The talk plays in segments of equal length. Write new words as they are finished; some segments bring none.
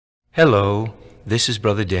Hello, this is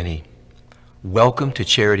Brother Denny. Welcome to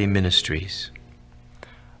Charity Ministries.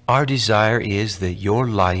 Our desire is that your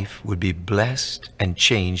life would be blessed and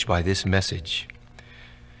changed by this message.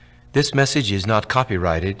 This message is not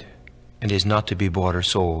copyrighted and is not to be bought or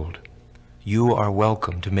sold. You are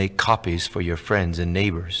welcome to make copies for your friends and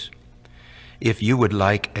neighbors. If you would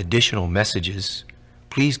like additional messages,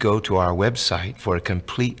 please go to our website for a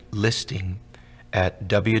complete listing at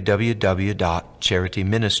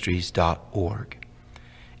www.charityministries.org.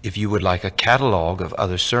 If you would like a catalog of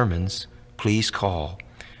other sermons, please call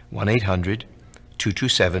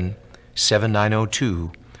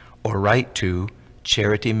 1-800-227-7902 or write to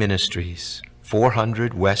Charity Ministries,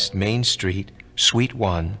 400 West Main Street, Suite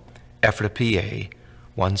 1, Ephrata, PA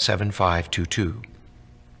 17522.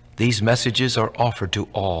 These messages are offered to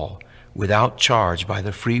all without charge by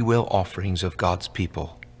the free will offerings of God's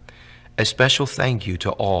people. A special thank you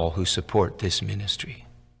to all who support this ministry.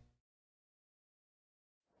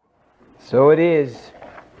 So it is.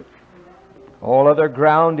 All other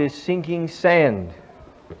ground is sinking sand.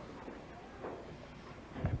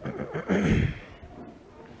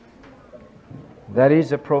 That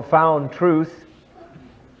is a profound truth.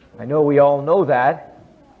 I know we all know that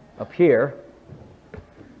up here,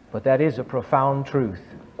 but that is a profound truth.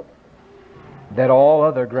 That all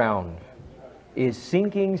other ground is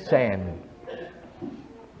sinking sand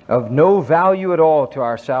of no value at all to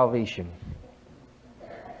our salvation.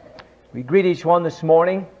 We greet each one this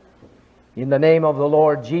morning in the name of the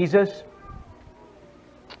Lord Jesus.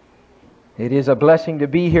 It is a blessing to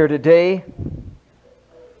be here today,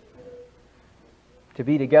 to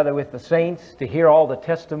be together with the saints, to hear all the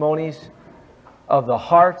testimonies of the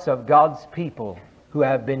hearts of God's people who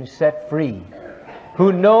have been set free,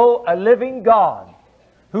 who know a living God,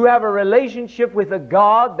 who have a relationship with a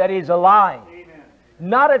God that is alive. Amen.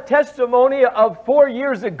 Not a testimony of 4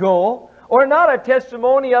 years ago, or not a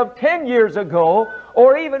testimony of 10 years ago,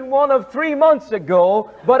 or even one of 3 months ago,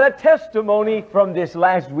 but a testimony from this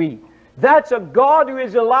last week. That's a God who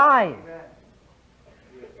is alive. Amen.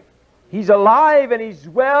 He's alive and He's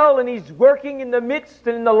well and He's working in the midst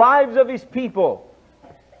and in the lives of His people.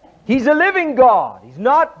 He's a living God. He's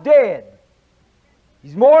not dead.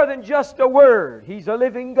 He's more than just a word. He's a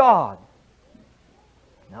living God.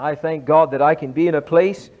 Now, I thank God that I can be in a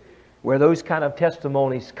place where those kind of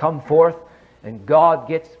testimonies come forth and God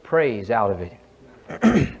gets praise out of it.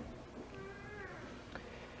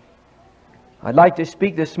 I'd like to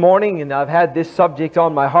speak this morning, and I've had this subject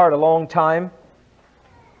on my heart a long time,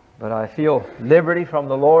 but I feel liberty from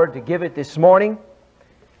the Lord to give it this morning.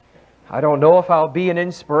 I don't know if I'll be an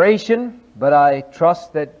inspiration, but I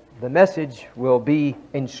trust that the message will be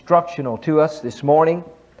instructional to us this morning.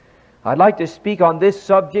 I'd like to speak on this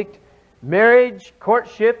subject: marriage,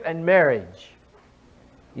 courtship, and marriage.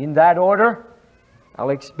 In that order.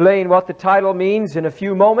 I'll explain what the title means in a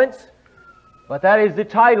few moments, but that is the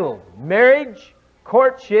title: marriage,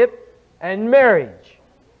 courtship, and marriage.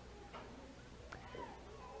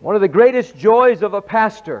 One of the greatest joys of a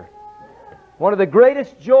pastor, one of the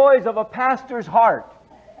greatest joys of a pastor's heart,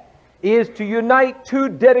 is to unite two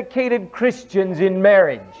dedicated Christians in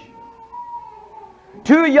marriage.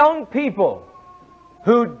 Two young people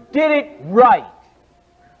who did it right.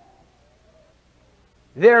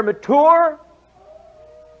 They're mature.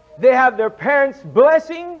 They have their parents'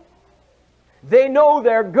 blessing. They know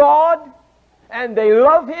their God and they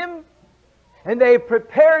love Him. And they've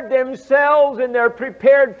prepared themselves and they're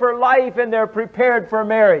prepared for life and they're prepared for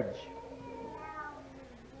marriage.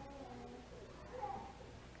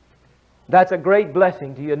 That's a great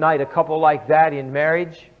blessing to unite a couple like that in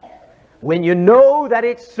marriage. When you know that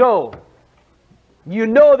it's so, you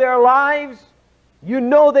know their lives, you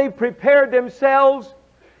know they've prepared themselves,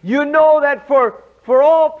 you know that for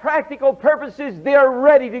all practical purposes they're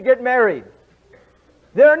ready to get married.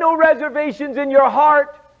 There are no reservations in your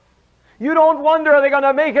heart. You don't wonder, are they going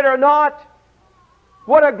to make it or not?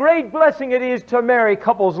 What a great blessing it is to marry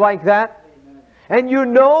couples like that. And you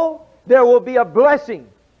know there will be a blessing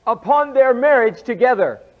upon their marriage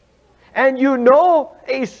together. And you know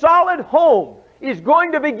a solid home is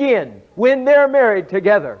going to begin when they're married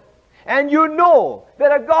together. And you know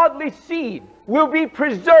that a godly seed will be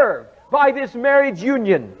preserved by this marriage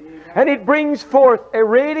union. And it brings forth a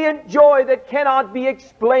radiant joy that cannot be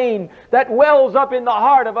explained, that wells up in the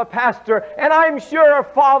heart of a pastor, and I'm sure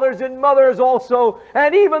fathers and mothers also,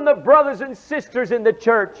 and even the brothers and sisters in the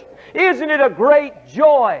church. Isn't it a great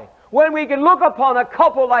joy when we can look upon a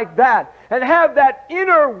couple like that and have that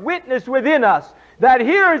inner witness within us that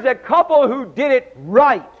here is a couple who did it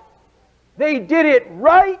right. They did it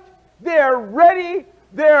right. They're ready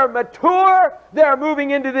They're mature. They're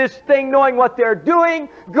moving into this thing knowing what they're doing.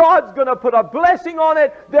 God's going to put a blessing on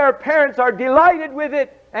it. Their parents are delighted with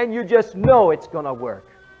it. And you just know it's going to work.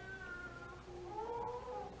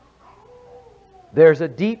 There's a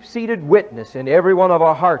deep-seated witness in every one of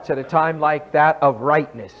our hearts at a time like that of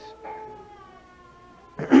rightness.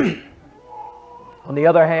 On the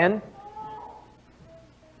other hand,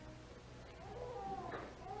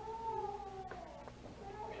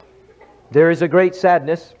 there is a great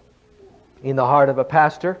sadness in the heart of a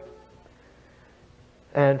pastor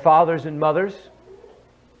and fathers and mothers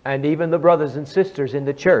and even the brothers and sisters in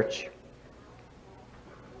the church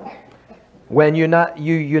when you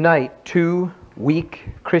unite two weak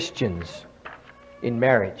Christians in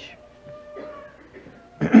marriage.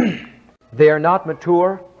 They are not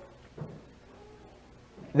mature.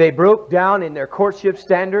 They broke down in their courtship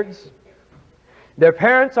standards. Their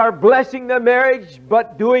parents are blessing their marriage,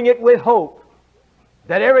 but doing it with hope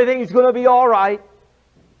that everything's going to be all right.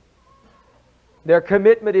 Their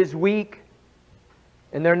commitment is weak,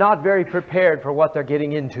 and they're not very prepared for what they're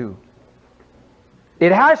getting into.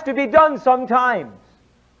 It has to be done sometimes.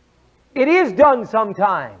 It is done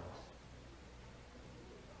sometimes.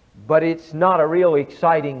 But it's not a real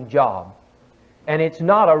exciting job. And it's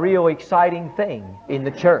not a real exciting thing in the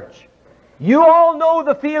church. You all know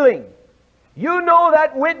the feeling. You know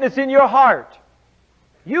that witness in your heart.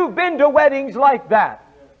 You've been to weddings like that.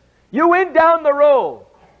 You went down the row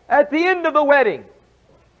at the end of the wedding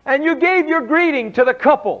and you gave your greeting to the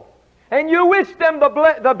couple and you wished them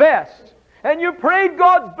the best and you prayed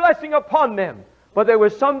God's blessing upon them. But there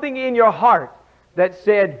was something in your heart that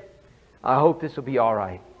said, I hope this will be all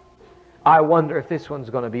right. I wonder if this one's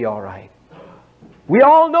going to be all right. We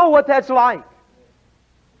all know what that's like.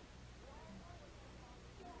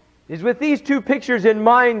 It's with these two pictures in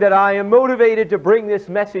mind that I am motivated to bring this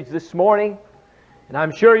message this morning. And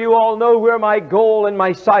I'm sure you all know where my goal and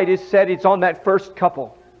my sight is set. It's on that first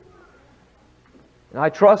couple. And I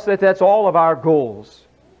trust that that's all of our goals.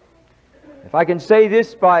 If I can say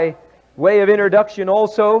this by way of introduction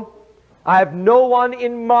also, I have no one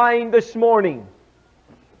in mind this morning.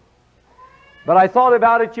 But I thought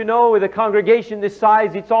about it, you know, with a congregation this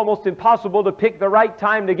size, it's almost impossible to pick the right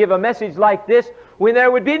time to give a message like this when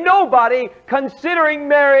there would be nobody considering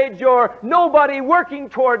marriage or nobody working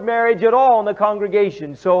toward marriage at all in the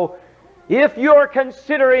congregation. So if you're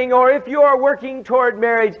considering or if you are working toward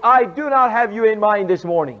marriage, I do not have you in mind this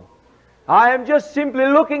morning. I am just simply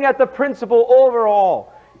looking at the principle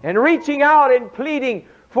overall and reaching out and pleading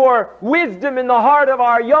for wisdom in the heart of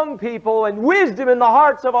our young people and wisdom in the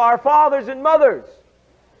hearts of our fathers and mothers,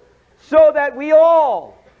 so that we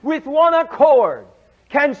all, with one accord,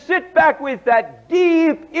 can sit back with that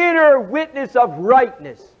deep inner witness of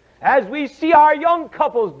rightness as we see our young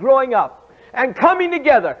couples growing up and coming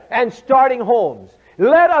together and starting homes.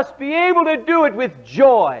 Let us be able to do it with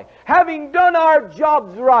joy, having done our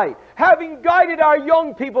jobs right, having guided our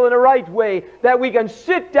young people in the right way, that we can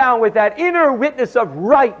sit down with that inner witness of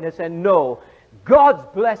rightness and know God's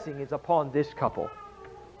blessing is upon this couple.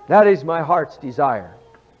 That is my heart's desire.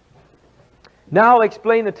 Now I'll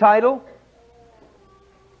explain the title.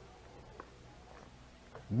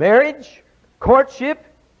 Marriage, Courtship,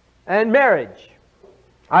 and Marriage.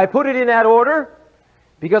 I put it in that order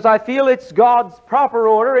because I feel it's God's proper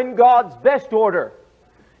order and God's best order.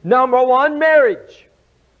 Number one, marriage.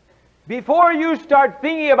 Before you start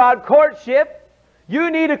thinking about courtship,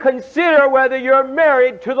 you need to consider whether you're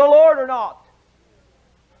married to the Lord or not.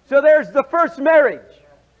 So there's the first marriage.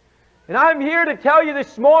 And I'm here to tell you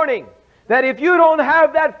this morning that if you don't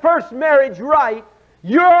have that first marriage right,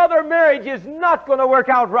 your other marriage is not going to work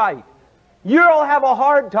out right. You'll have a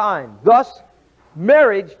hard time. Thus,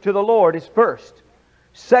 marriage to the Lord is first.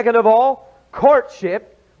 Second of all,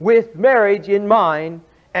 courtship with marriage in mind.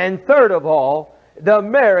 And third of all, the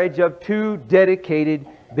marriage of two dedicated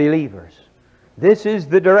believers. This is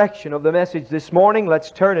the direction of the message this morning.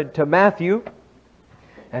 Let's turn it to Matthew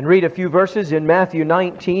and read a few verses in Matthew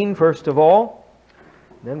 19 first of all.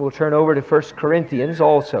 Then we'll turn over to 1 Corinthians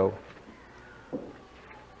also.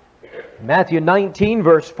 Matthew 19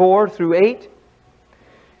 verse 4 through 8.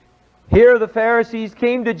 Here the Pharisees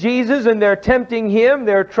came to Jesus and they're tempting Him.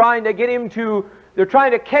 They're trying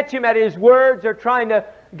to catch Him at His words. They're trying to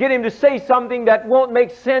get Him to say something that won't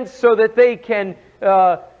make sense so that they can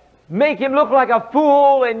make Him look like a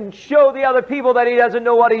fool and show the other people that He doesn't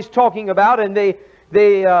know what He's talking about. And they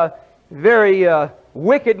very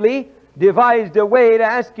wickedly devised a way to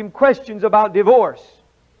ask Him questions about divorce.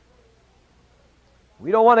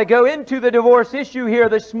 We don't want to go into the divorce issue here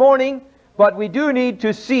this morning, but we do need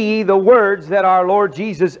to see the words that our Lord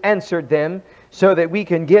Jesus answered them. so that we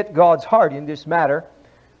can get God's heart in this matter.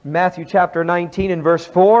 Matthew chapter 19 and verse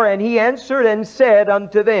 4, And he answered and said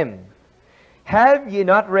unto them, Have ye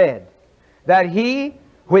not read that he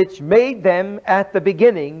which made them at the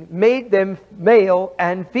beginning made them male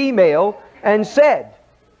and female, and said,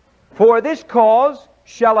 For this cause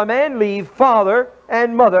shall a man leave father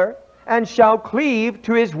and mother, and shall cleave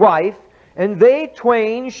to his wife, and they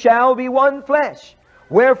twain shall be one flesh.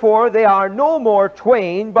 Wherefore they are no more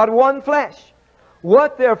twain, but one flesh.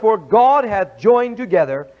 What therefore God hath joined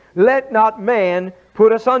together, let not man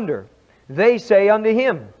put asunder. They say unto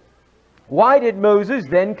him, Why did Moses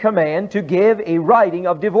then command to give a writing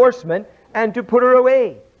of divorcement, and to put her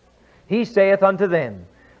away? He saith unto them,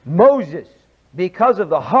 Moses, because of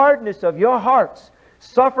the hardness of your hearts,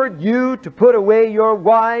 suffered you to put away your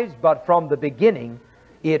wives, but from the beginning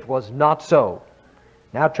it was not so.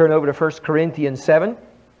 Now turn over to 1 Corinthians 7.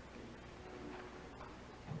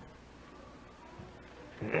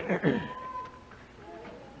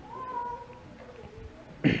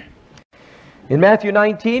 In Matthew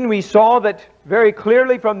 19, we saw that very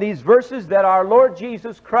clearly from these verses that our Lord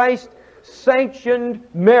Jesus Christ sanctioned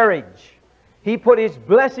marriage. He put His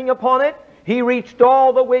blessing upon it. He reached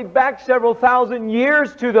all the way back several thousand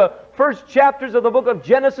years to the first chapters of the book of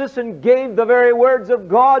Genesis and gave the very words of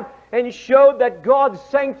God and showed that God's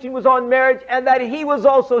sanction was on marriage and that He was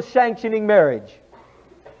also sanctioning marriage.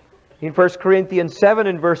 In 1 Corinthians 7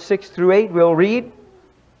 and verse 6 through 8 we'll read,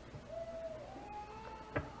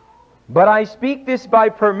 But I speak this by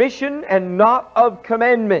permission and not of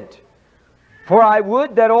commandment. For I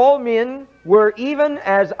would that all men were even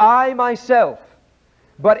as I myself.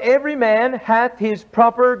 But every man hath his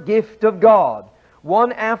proper gift of God,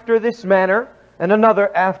 one after this manner, and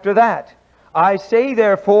another after that. I say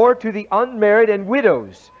therefore to the unmarried and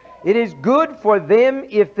widows, It is good for them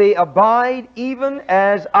if they abide even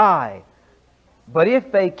as I. But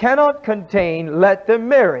if they cannot contain, let them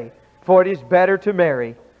marry, for it is better to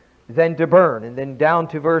marry than to burn. And then down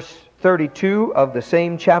to verse 32 of the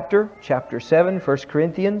same chapter, chapter 7, 1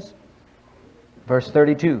 Corinthians, verse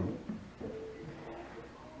 32.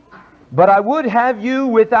 But I would have you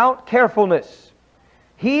without carefulness.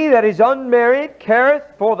 He that is unmarried careth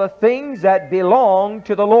for the things that belong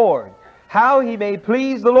to the Lord, how he may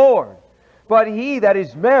please the Lord. But he that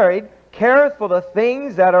is married careth for the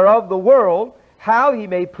things that are of the world, how he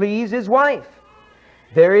may please his wife.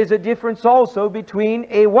 There is a difference also between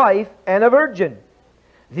a wife and a virgin.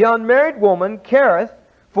 The unmarried woman careth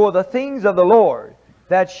for the things of the Lord,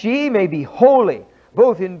 that she may be holy,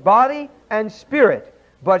 both in body and spirit.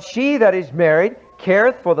 But she that is married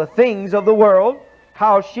careth for the things of the world,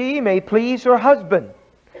 how she may please her husband.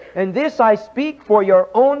 And this I speak for your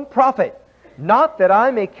own profit, not that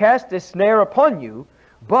I may cast a snare upon you,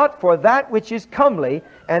 but for that which is comely,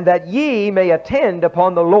 and that ye may attend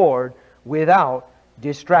upon the Lord without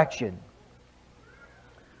distraction.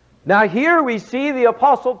 Now here we see the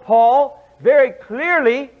Apostle Paul very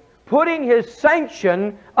clearly putting his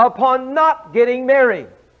sanction upon not getting married.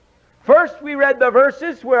 First we read the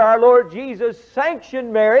verses where our Lord Jesus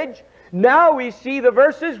sanctioned marriage. Now we see the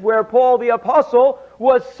verses where Paul the Apostle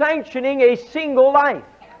was sanctioning a single life.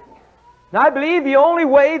 Now I believe the only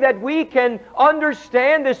way that we can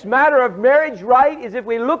understand this matter of marriage right is if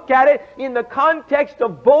we look at it in the context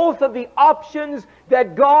of both of the options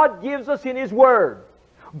that God gives us in His Word.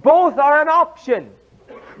 Both are an option.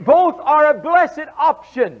 Both are a blessed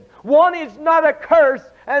option. One is not a curse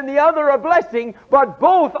and the other a blessing, but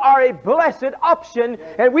both are a blessed option,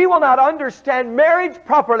 and we will not understand marriage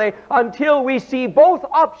properly until we see both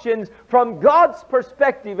options from God's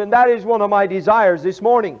perspective, and that is one of my desires this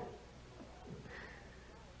morning.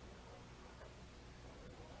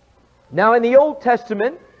 Now in the Old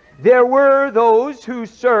Testament, there were those who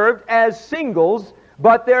served as singles,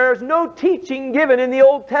 but there's no teaching given in the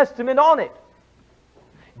Old Testament on it.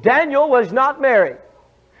 Daniel was not married.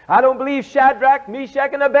 I don't believe Shadrach,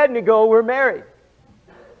 Meshach, and Abednego were married.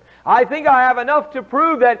 I think I have enough to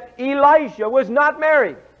prove that Elisha was not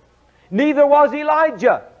married. Neither was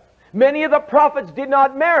Elijah. Many of the prophets did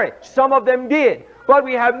not marry. Some of them did. But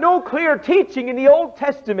we have no clear teaching in the Old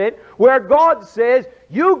Testament where God says,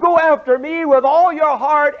 you go after me with all your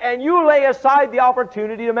heart and you lay aside the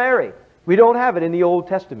opportunity to marry. We don't have it in the Old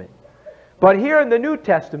Testament. But here in the New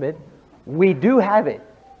Testament, we do have it.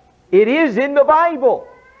 It is in the Bible.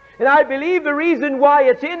 And I believe the reason why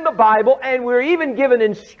it's in the Bible, and we're even given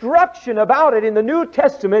instruction about it in the New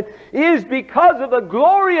Testament, is because of the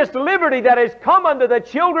glorious liberty that has come unto the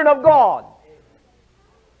children of God.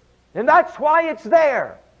 And that's why it's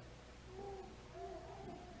there.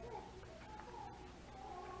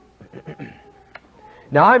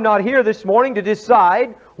 Now, I'm not here this morning to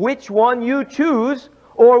decide which one you choose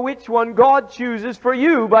or which one God chooses for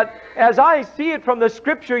you, but as I see it from the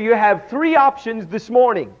Scripture, you have three options this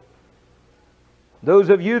morning. Those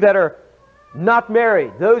of you that are not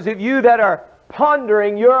married, those of you that are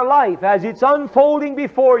pondering your life as it's unfolding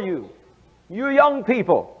before you, you young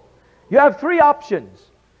people, you have three options.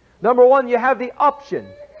 Number one, you have the option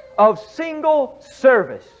of single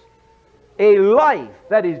service. A life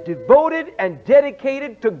that is devoted and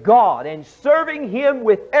dedicated to God and serving Him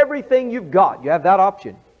with everything you've got. You have that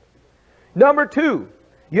option. Number two,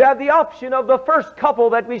 you have the option of the first couple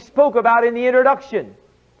that we spoke about in the introduction.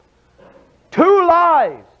 2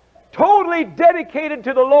 lives totally dedicated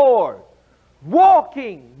to the Lord,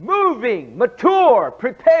 walking, moving, mature,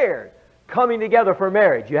 prepared, coming together for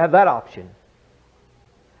marriage. You have that option.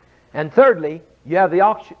 And thirdly, you have the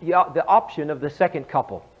option of the second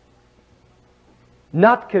couple.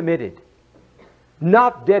 Not committed,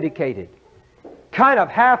 not dedicated, kind of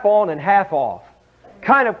half on and half off,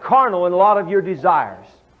 kind of carnal in a lot of your desires,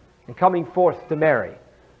 and coming forth to marry.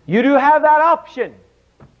 You do have that option.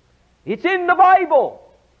 It's in the Bible.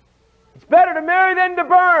 It's better to marry than to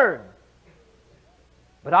burn.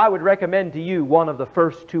 But I would recommend to you one of the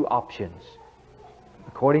first two options.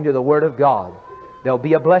 According to the Word of God, there'll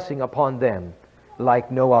be a blessing upon them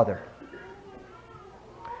like no other.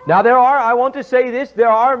 Now I want to say this, there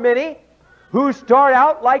are many who start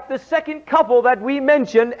out like the second couple that we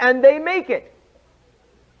mentioned, and they make it.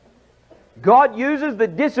 God uses the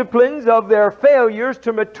disciplines of their failures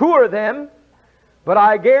to mature them, but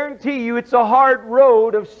I guarantee you it's a hard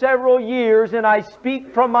road of several years, and I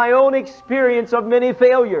speak from my own experience of many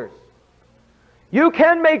failures. You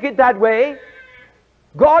can make it that way.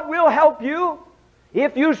 God will help you.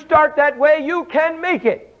 If you start that way, you can make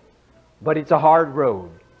it. But it's a hard road.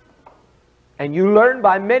 And you learn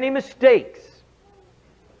by many mistakes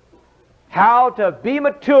how to be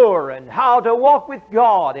mature and how to walk with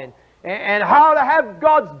God and how to have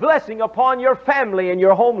God's blessing upon your family and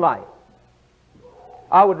your home life.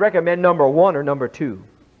 I would recommend number one or number two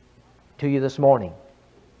to you this morning.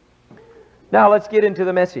 Now let's get into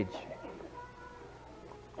the message.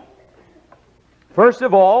 First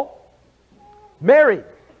of all, married.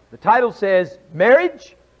 The title says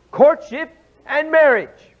marriage, courtship, and marriage.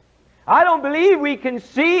 I don't believe we can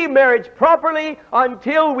see marriage properly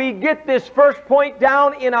until we get this first point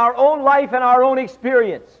down in our own life and our own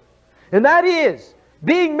experience. And that is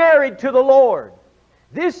being married to the Lord.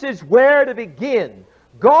 This is where to begin.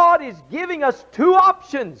 God is giving us two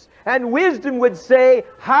options, and wisdom would say,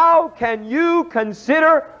 how can you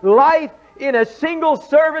consider life in a single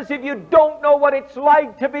service if you don't know what it's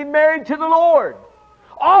like to be married to the Lord?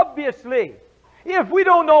 Obviously, if we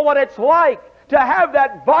don't know what it's like to have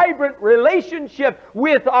that vibrant relationship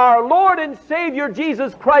with our Lord and Savior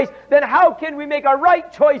Jesus Christ, then how can we make a right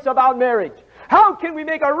choice about marriage? How can we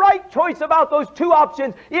make a right choice about those two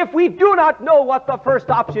options if we do not know what the first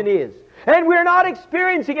option is? And we're not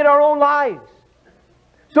experiencing it in our own lives.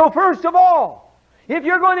 So first of all, if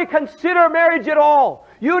you're going to consider marriage at all,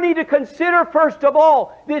 you need to consider first of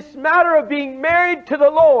all this matter of being married to the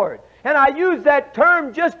Lord. And I use that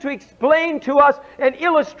term just to explain to us and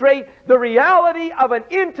illustrate the reality of an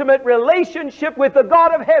intimate relationship with the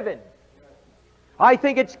God of heaven. I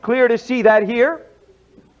think it's clear to see that here.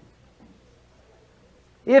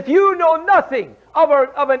 If you know nothing of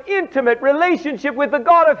an intimate relationship with the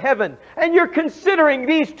God of heaven, and you're considering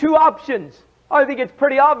these two options, I think it's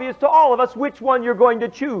pretty obvious to all of us which one you're going to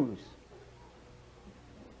choose.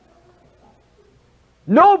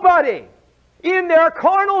 Nobody in their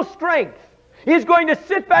carnal strength is going to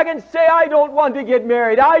sit back and say, I don't want to get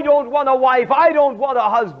married, I don't want a wife, I don't want a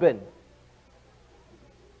husband.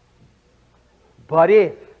 But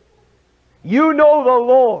if you know the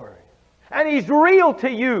Lord, and He's real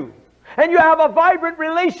to you, and you have a vibrant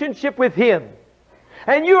relationship with Him,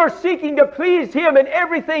 and you are seeking to please Him in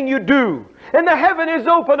everything you do, and the heaven is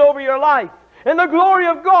open over your life, and the glory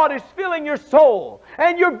of God is filling your soul,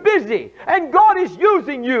 and you're busy, and God is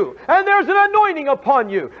using you, and there's an anointing upon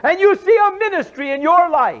you, and you see a ministry in your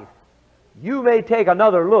life, you may take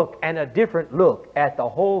another look and a different look at the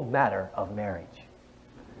whole matter of marriage.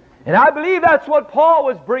 And I believe that's what Paul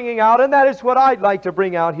was bringing out, and that is what I'd like to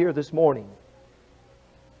bring out here this morning.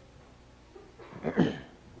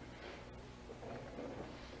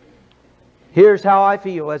 Here's how I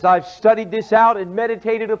feel as I've studied this out and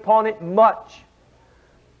meditated upon it much.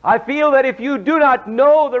 I feel that if you do not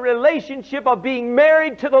know the relationship of being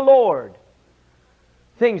married to the Lord,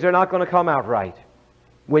 things are not going to come out right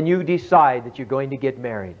when you decide that you're going to get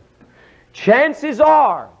married. chances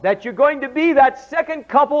are that you're going to be that second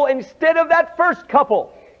couple instead of that first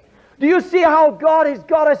couple. Do you see how God has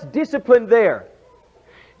got us disciplined there?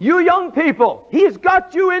 You young people, He's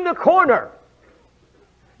got you in the corner.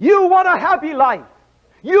 You want a happy life.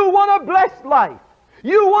 You want a blessed life.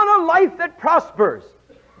 You want a life that prospers.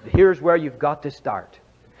 Here's where you've got to start.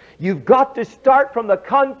 You've got to start from the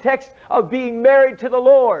context of being married to the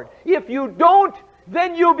Lord. If you don't,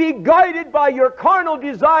 then you'll be guided by your carnal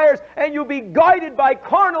desires, and you'll be guided by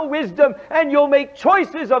carnal wisdom, and you'll make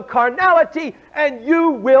choices of carnality, and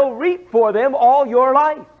you will reap for them all your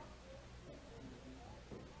life.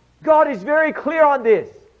 God is very clear on this.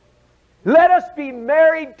 Let us be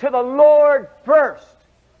married to the Lord first.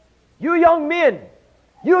 You young men,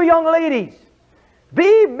 you young ladies,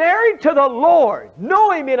 be married to the Lord.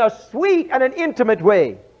 Know Him in a sweet and an intimate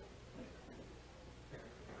way.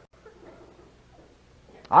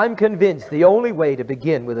 I'm convinced the only way to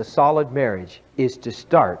begin with a solid marriage is to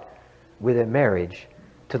start with a marriage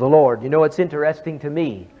to the Lord. You know, it's interesting to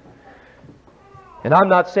me, and I'm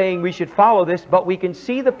not saying we should follow this, but we can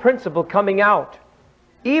see the principle coming out.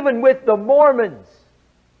 Even with the Mormons.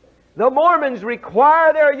 The Mormons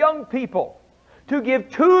require their young people to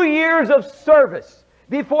give 2 years of service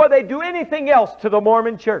before they do anything else to the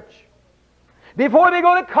Mormon church. Before they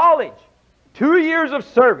go to college, 2 years of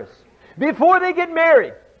service. Before they get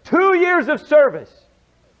married, 2 years of service.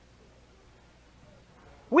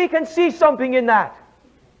 We can see something in that.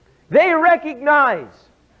 They recognize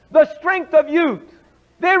the strength of youth.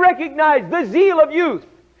 They recognize the zeal of youth.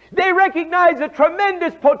 They recognize the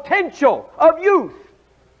tremendous potential of youth.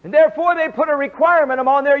 And therefore they put a requirement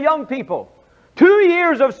upon their young people. 2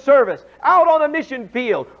 years of service out on a mission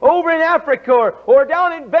field, over in Africa or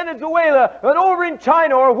down in Venezuela and over in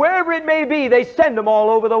China or wherever it may be. They send them all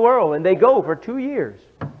over the world, and they go for 2 years.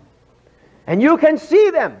 And you can see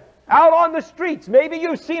them out on the streets. Maybe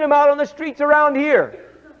you've seen them out on the streets around here.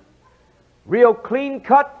 Real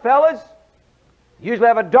clean-cut fellas. Usually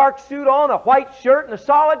have a dark suit on, a white shirt, and a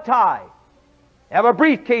solid tie. Have a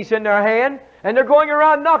briefcase in their hand, and they're going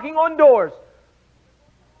around knocking on doors,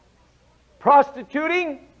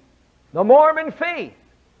 prostituting the Mormon faith.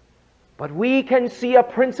 But we can see a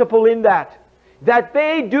principle in that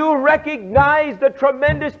they do recognize the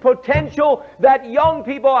tremendous potential that young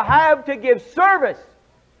people have to give service.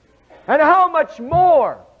 And how much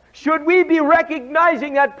more should we be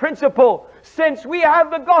recognizing that principle since we have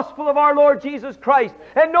the gospel of our Lord Jesus Christ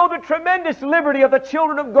and know the tremendous liberty of the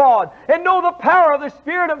children of God and know the power of the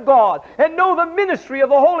Spirit of God and know the ministry of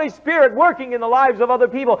the Holy Spirit working in the lives of other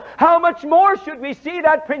people? How much more should we see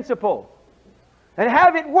that principle and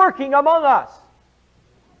have it working among us?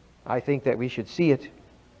 I think that we should see it.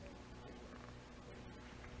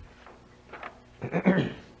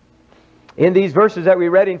 In these verses that we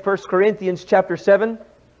read in 1 Corinthians chapter 7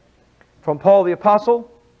 from Paul the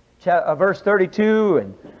Apostle, verse 32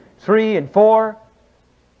 and 3 and 4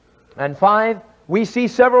 and 5, we see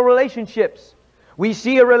several relationships. We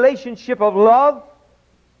see a relationship of love.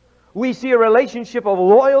 We see a relationship of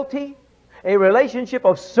loyalty, a relationship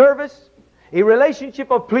of service, a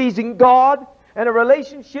relationship of pleasing God, and a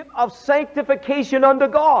relationship of sanctification unto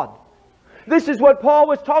God. This is what Paul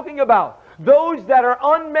was talking about. Those that are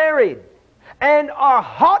unmarried and are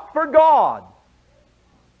hot for God.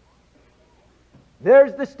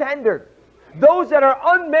 There's the standard. Those that are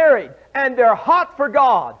unmarried and they're hot for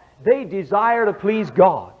God, they desire to please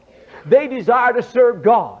God. They desire to serve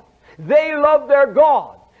God. They love their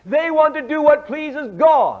God. They want to do what pleases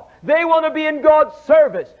God. They want to be in God's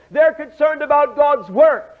service. They're concerned about God's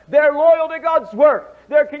work. They're loyal to God's work.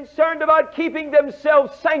 They're concerned about keeping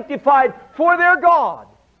themselves sanctified for their God.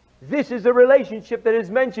 This is the relationship that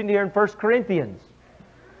is mentioned here in 1 Corinthians.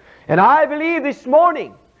 And I believe this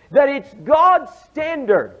morning that it's God's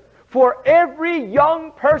standard for every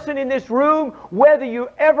young person in this room, whether you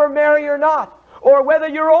ever marry or not, or whether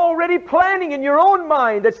you're already planning in your own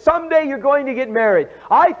mind that someday you're going to get married.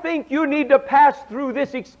 I think you need to pass through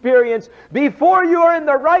this experience before you are in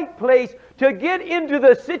the right place to get into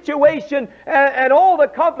the situation and all the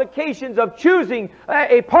complications of choosing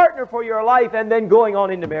a partner for your life and then going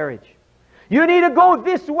on into marriage. You need to go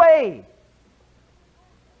this way.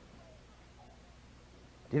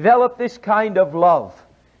 Develop this kind of love.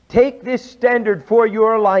 Take this standard for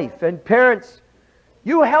your life. And parents,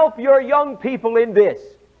 you help your young people in this.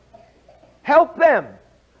 Help them.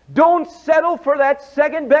 Don't settle for that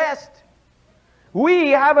second best.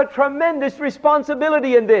 We have a tremendous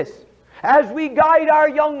responsibility in this as we guide our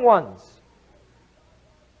young ones.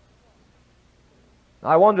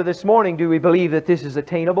 I wonder this morning, do we believe that this is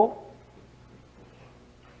attainable?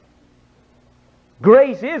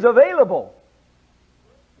 Grace is available.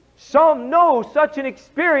 Some know such an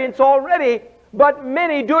experience already, but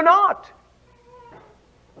many do not.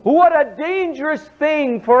 What a dangerous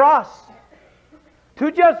thing for us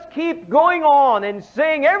to just keep going on and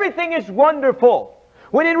saying everything is wonderful,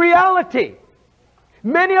 when in reality,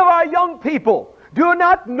 many of our young people do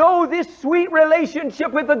not know this sweet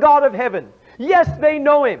relationship with the God of heaven. Yes, they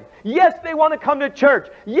know Him. Yes, they want to come to church.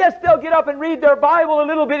 Yes, they'll get up and read their Bible a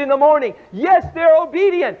little bit in the morning. Yes, they're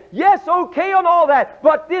obedient. Yes, okay on all that.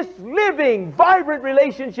 But this living, vibrant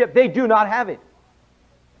relationship, they do not have it.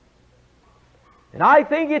 And I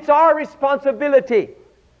think it's our responsibility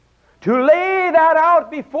to lay that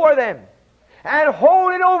out before them and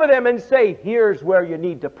hold it over them and say, here's where you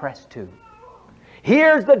need to press to.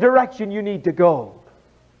 Here's the direction you need to go.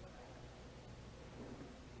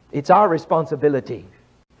 It's our responsibility.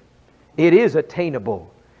 It is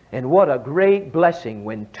attainable. And what a great blessing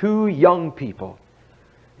when two young people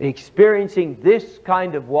experiencing this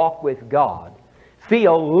kind of walk with God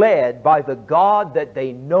feel led by the God that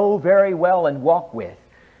they know very well and walk with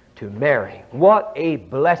to marry. What a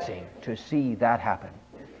blessing to see that happen.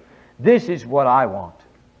 This is what I want.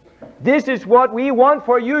 This is what we want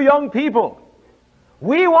for you young people.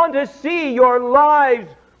 We want to see your lives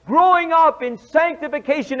growing up in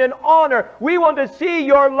sanctification and honor. We want to see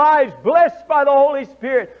your lives blessed by the Holy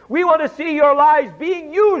Spirit. We want to see your lives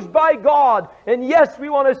being used by God. And yes, we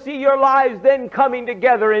want to see your lives then coming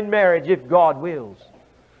together in marriage if God wills.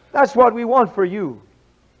 That's what we want for you.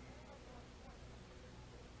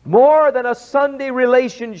 More than a Sunday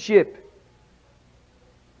relationship.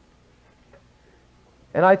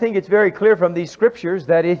 And I think it's very clear from these scriptures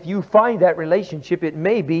that if you find that relationship, it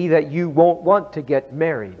may be that you won't want to get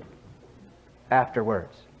married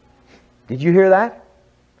afterwards. Did you hear that?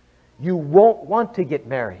 You won't want to get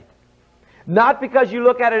married. Not because you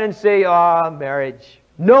look at it and say, marriage.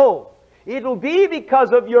 No. It'll be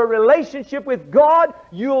because of your relationship with God.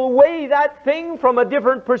 You'll weigh that thing from a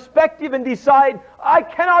different perspective and decide, I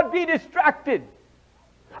cannot be distracted.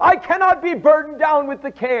 I cannot be burdened down with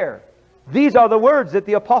the care. These are the words that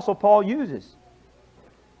the Apostle Paul uses.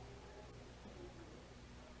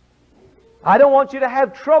 I don't want you to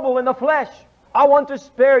have trouble in the flesh. I want to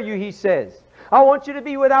spare you, he says. I want you to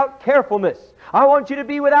be without carefulness. I want you to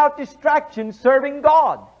be without distraction serving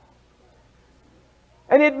God.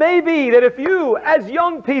 And it may be that if you, as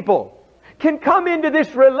young people, can come into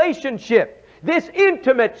this relationship, this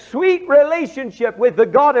intimate, sweet relationship with the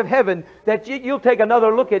God of heaven, that you'll take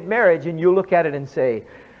another look at marriage and you'll look at it and say,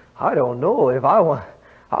 I don't know if I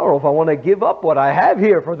want to give up what I have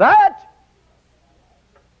here for that.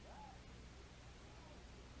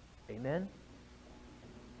 Amen?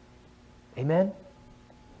 Amen?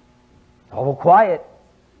 All quiet.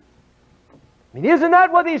 I mean, isn't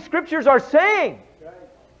that what these scriptures are saying?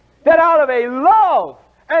 That out of a love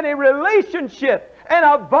and a relationship and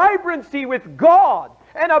a vibrancy with God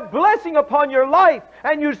and a blessing upon your life,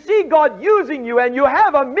 and you see God using you and you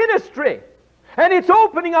have a ministry, and it's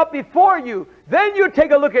opening up before you, then you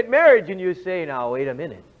take a look at marriage and you say, now wait a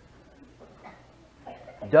minute.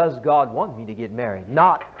 Does God want me to get married?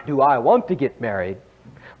 Not do I want to get married,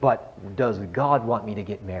 but does God want me to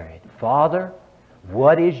get married? Father,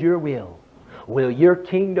 what is your will? Will your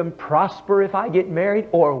kingdom prosper if I get married,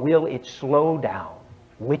 or will it slow down?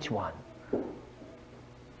 Which one?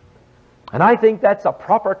 And I think that's a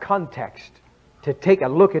proper context to take a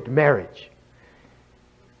look at marriage.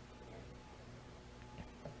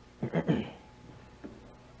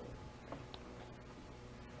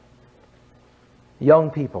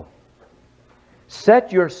 Young people,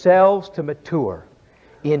 set yourselves to mature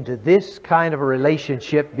into this kind of a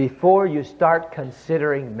relationship before you start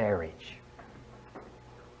considering marriage.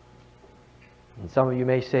 And some of you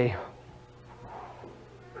may say,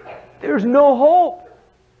 there's no hope.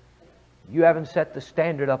 You haven't set the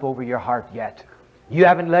standard up over your heart yet. You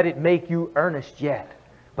haven't let it make you earnest yet.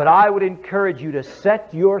 But I would encourage you to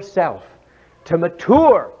set yourself to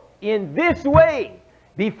mature in this way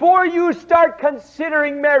before you start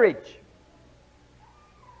considering marriage.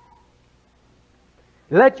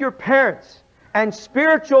 Let your parents and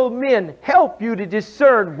spiritual men help you to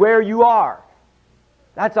discern where you are.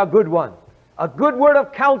 That's a good one. A good word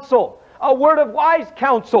of counsel. A word of wise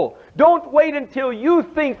counsel. Don't wait until you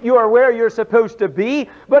think you are where you're supposed to be,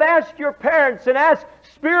 but ask your parents and ask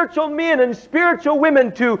spiritual men and spiritual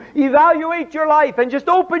women to evaluate your life, and just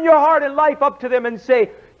open your heart and life up to them and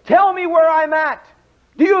say, tell me where I'm at.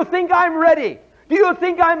 Do you think I'm ready? Do you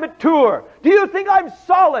think I'm mature? Do you think I'm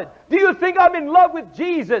solid? Do you think I'm in love with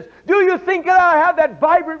Jesus? Do you think that I have that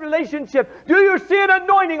vibrant relationship? Do you see an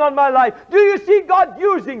anointing on my life? Do you see God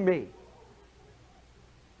using me?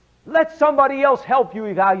 Let somebody else help you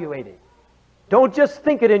evaluate it. Don't just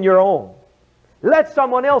think it in your own. Let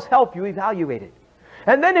someone else help you evaluate it.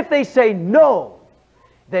 And then if they say no,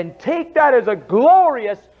 then take that as a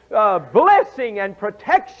glorious blessing and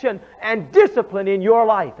protection and discipline in your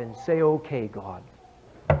life and say, okay, God,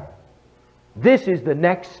 this is the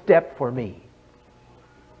next step for me.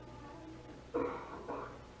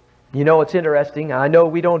 You know, it's interesting. I know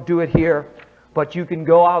we don't do it here, but you can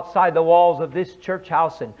go outside the walls of this church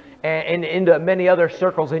house and into many other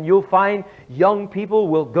circles, and you'll find young people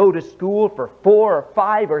will go to school for 4 or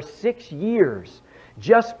 5 or 6 years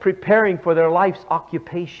just preparing for their life's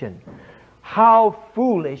occupation. How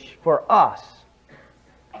foolish for us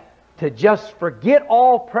to just forget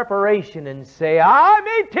all preparation and say, I'm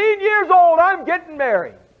 18 years old, I'm getting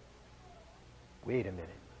married. Wait a minute.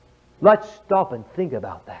 Let's stop and think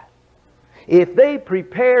about that. If they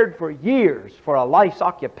prepared for years for a life's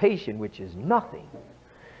occupation, which is nothing,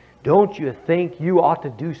 don't you think you ought to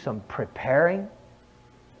do some preparing?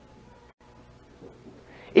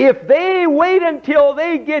 If they wait until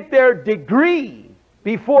they get their degree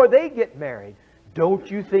before they get married, don't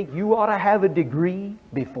you think you ought to have a degree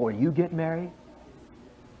before you get married?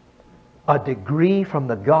 A degree from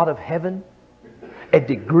the God of heaven? A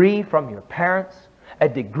degree from your parents? A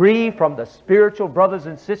degree from the spiritual brothers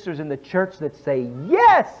and sisters in the church that say,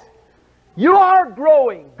 yes, you are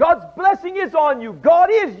growing. God's blessing is on you. God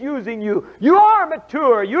is using you. You are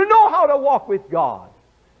mature. You know how to walk with God.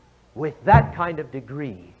 With that kind of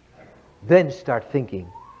degree, then start thinking,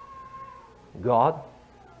 God,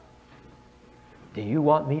 do you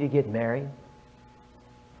want me to get married?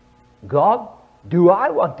 God, do I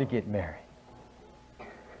want to get married?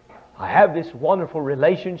 I have this wonderful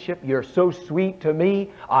relationship. You're so sweet to me.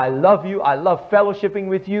 I love you. I love fellowshipping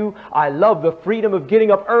with you. I love the freedom of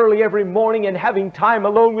getting up early every morning and having time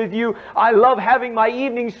alone with you. I love having my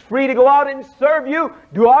evenings free to go out and serve you.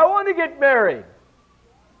 Do I want to get married?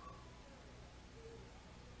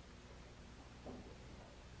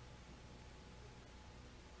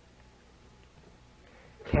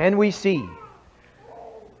 Can we see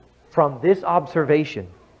from this observation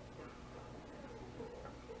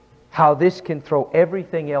how this can throw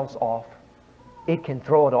everything else off? It can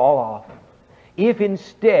throw it all off. If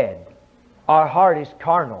instead our heart is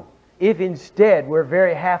carnal, if instead we're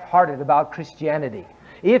very half-hearted about Christianity,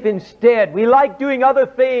 if instead we like doing other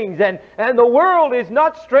things and the world is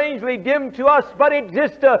not strangely dim to us, but it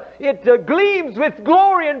just gleams with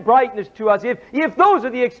glory and brightness to us, if those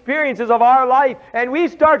are the experiences of our life and we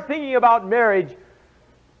start thinking about marriage,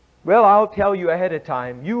 well, I'll tell you ahead of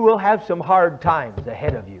time, you will have some hard times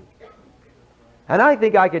ahead of you. And I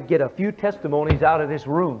think I could get a few testimonies out of this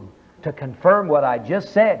room to confirm what I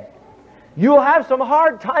just said. You'll have some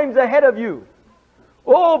hard times ahead of you.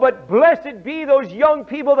 Oh, but blessed be those young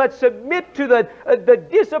people that submit to the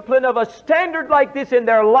discipline of a standard like this in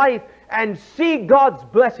their life and see God's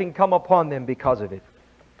blessing come upon them because of it.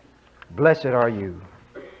 Blessed are you.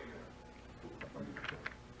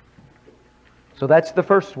 So that's the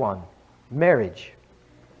first one, marriage.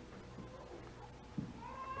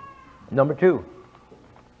 Number 2,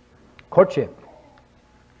 courtship.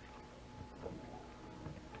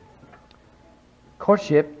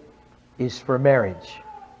 Courtship is for marriage.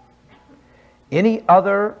 Any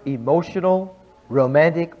other emotional,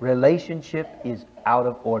 romantic relationship is out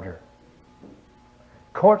of order.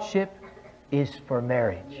 Courtship is for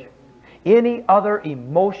marriage. Any other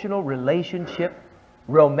emotional relationship,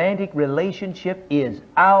 romantic relationship is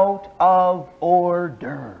out of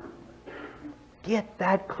order. Get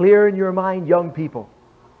that clear in your mind, young people.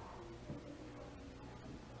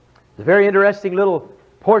 It's a very interesting little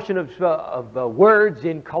portion of words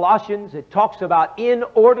in Colossians. It talks about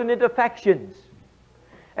inordinate affections.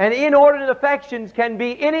 And inordinate affections can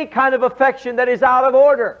be any kind of affection that is out of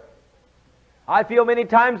order. I feel many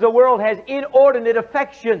times the world has inordinate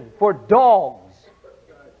affection for dogs.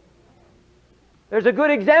 There's a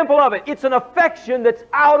good example of it. It's an affection that's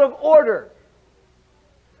out of order.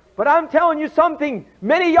 But I'm telling you something,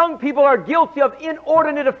 many young people are guilty of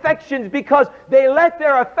inordinate affections because they let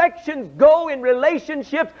their affections go in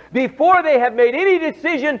relationships before they have made any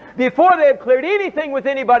decision, before they have cleared anything with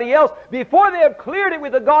anybody else, before they have cleared it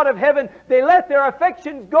with the God of heaven. They let their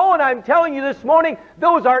affections go, and I'm telling you this morning,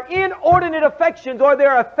 those are inordinate affections, or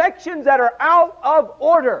they're affections that are out of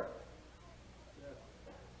order.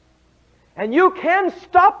 And you can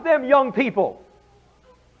stop them, young people.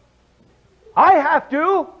 I have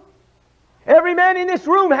to. Every man in this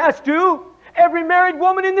room has to. Every married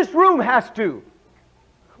woman in this room has to.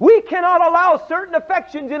 We cannot allow certain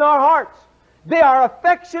affections in our hearts. They are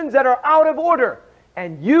affections that are out of order.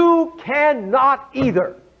 And you cannot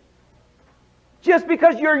either. Just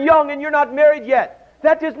because you're young and you're not married yet,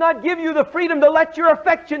 that does not give you the freedom to let your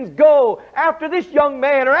affections go after this young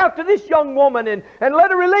man or after this young woman and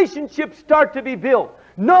let a relationship start to be built.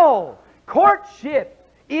 No, courtship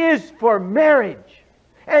is for marriage.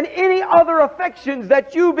 And any other affections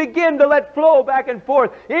that you begin to let flow back and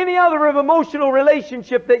forth, any other emotional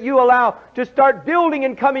relationship that you allow to start building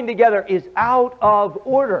and coming together is out of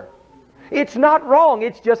order. It's not wrong,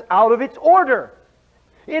 it's just out of its order.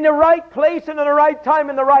 In the right place and in the right time,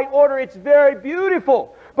 in the right order, it's very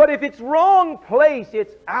beautiful. But if it's wrong place,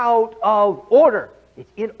 it's out of order.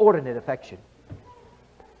 It's inordinate affection.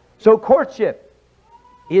 So courtship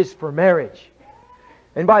is for marriage.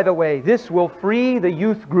 And by the way, this will free the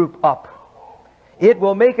youth group up. It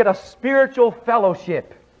will make it a spiritual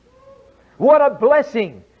fellowship. What a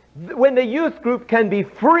blessing when the youth group can be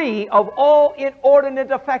free of all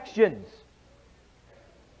inordinate affections.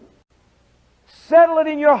 Settle it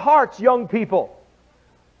in your hearts, young people.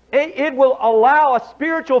 It will allow a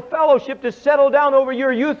spiritual fellowship to settle down over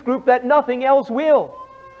your youth group that nothing else will.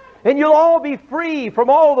 And you'll all be free from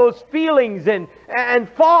all those feelings and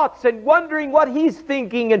thoughts and wondering what he's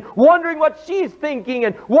thinking and wondering what she's thinking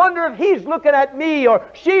and wonder if he's looking at me or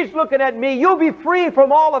she's looking at me. You'll be free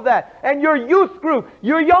from all of that. And your youth group,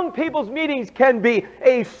 your young people's meetings can be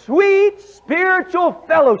a sweet spiritual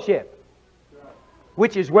fellowship,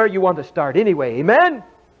 which is where you want to start anyway. Amen?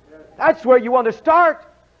 That's where you want to start.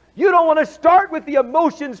 You don't want to start with the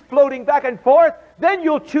emotions floating back and forth. Then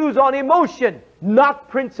you'll choose on emotion, not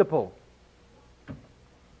principle.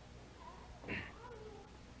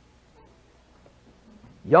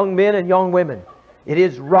 Young men and young women, it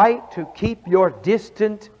is right to keep your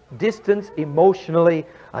distance emotionally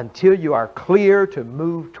until you are clear to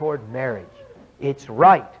move toward marriage. It's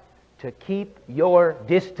right to keep your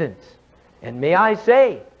distance. And may I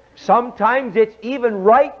say, sometimes it's even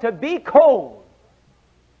right to be cold.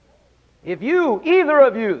 If you, either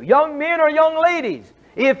of you, young men or young ladies,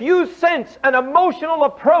 if you sense an emotional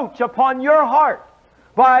approach upon your heart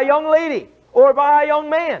by a young lady or by a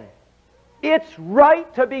young man, it's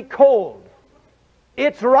right to be cold.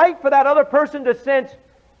 It's right for that other person to sense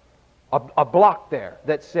a block there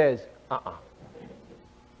that says,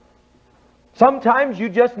 Sometimes you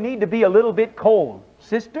just need to be a little bit cold.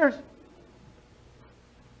 Sisters,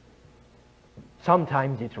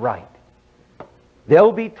 sometimes it's right.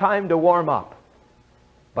 There'll be time to warm up.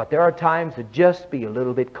 But there are times to just be a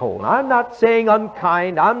little bit cold. I'm not saying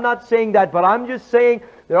unkind. I'm not saying that. But I'm just saying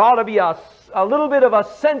there ought to be a little bit of a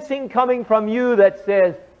sensing coming from you that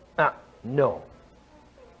says, no.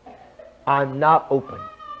 I'm not open.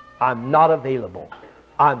 I'm not available.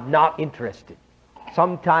 I'm not interested.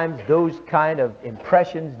 Sometimes those kind of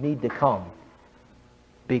impressions need to come.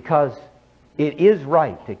 Because it is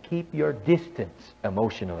right to keep your distance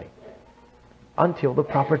emotionally until the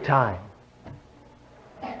proper time.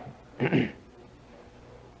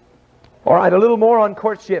 All right, a little more on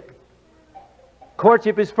courtship.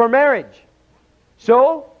 Courtship is for marriage.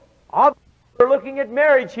 So, we're looking at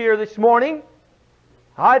marriage here this morning.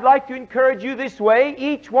 I'd like to encourage you this way,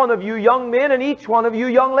 each one of you young men and each one of you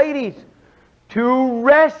young ladies, to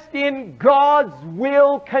rest in God's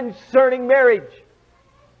will concerning marriage.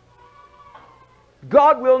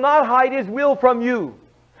 God will not hide His will from you.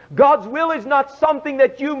 God's will is not something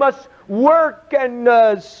that you must work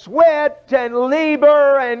and sweat and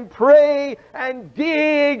labor and pray and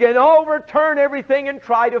dig and overturn everything and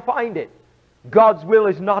try to find it. God's will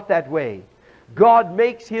is not that way. God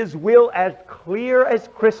makes His will as clear as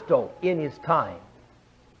crystal in His time.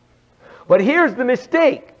 But here's the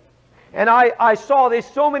mistake. And I saw this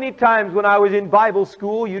so many times when I was in Bible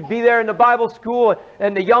school. You'd be there in the Bible school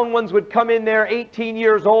and the young ones would come in there 18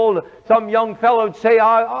 years old. Some young fellow would say,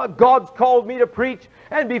 God's called me to preach.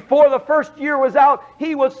 And before the first year was out,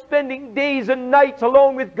 he was spending days and nights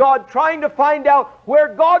alone with God trying to find out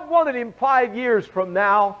where God wanted him 5 years from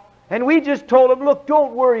now. And we just told him, look,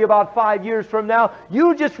 don't worry about 5 years from now.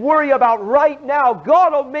 You just worry about right now.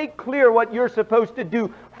 God will make clear what you're supposed to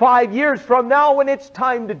do 5 years from now when it's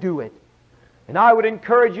time to do it. And I would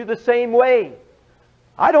encourage you the same way.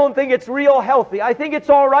 I don't think it's real healthy. I think it's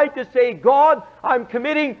all right to say, God, I'm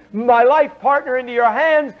committing my life partner into your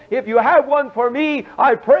hands. If you have one for me,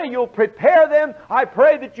 I pray you'll prepare them. I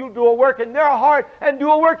pray that you'll do a work in their heart and do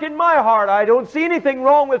a work in my heart. I don't see anything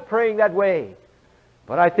wrong with praying that way.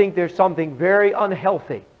 But I think there's something very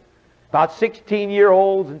unhealthy about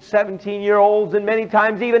 16-year-olds and 17-year-olds and many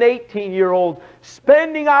times even 18-year-olds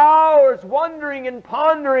spending hours wondering and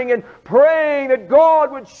pondering and praying that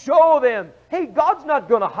God would show them. Hey, God's not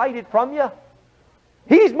going to hide it from you.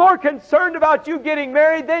 He's more concerned about you getting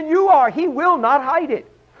married than you are. He will not hide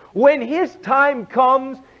it. When His time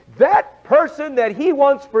comes, that person that He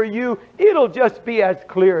wants for you, it'll just be as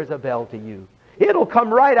clear as a bell to you. It'll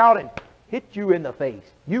come right out and hit you in the face.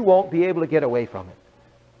 You won't be able to get away from it.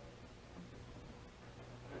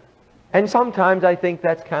 And sometimes I think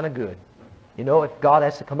that's kind of good. You know, if God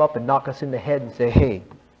has to come up and knock us in the head and say, hey,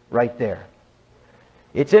 right there.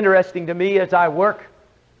 It's interesting to me as I work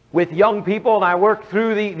with young people and I work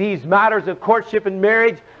through these matters of courtship and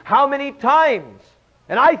marriage, how many times,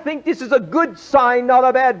 and I think this is a good sign, not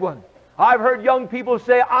a bad one. I've heard young people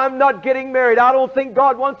say, I'm not getting married. I don't think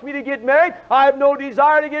God wants me to get married. I have no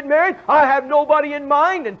desire to get married. I have nobody in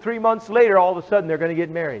mind. And 3 months later, all of a sudden, they're going to get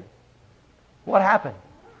married. What happened?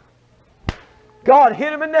 God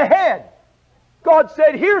hit them in the head. God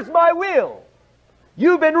said, here's my will.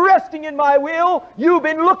 You've been resting in my will. You've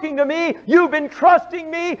been looking to me. You've been trusting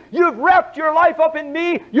me. You've wrapped your life up in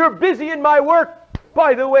me. You're busy in my work.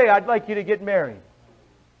 By the way, I'd like you to get married.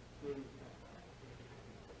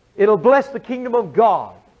 It'll bless the kingdom of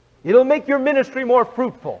God. It'll make your ministry more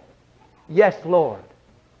fruitful. Yes, Lord.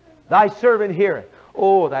 Thy servant heareth.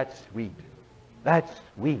 Oh, that's sweet. That's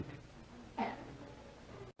sweet.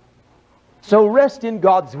 So rest in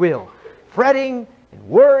God's will. Fretting and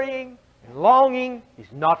worrying and longing is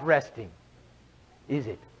not resting, is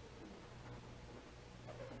it?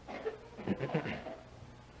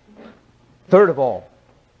 Third of all,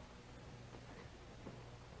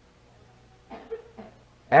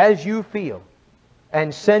 as you feel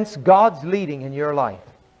and sense God's leading in your life,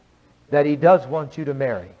 that He does want you to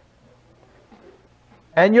marry,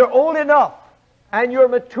 and you're old enough, and you're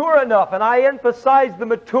mature enough, and I emphasize the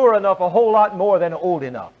mature enough a whole lot more than old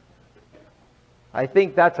enough. I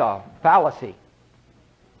think that's a fallacy.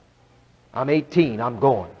 I'm 18, I'm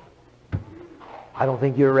going. I don't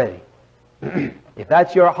think you're ready. If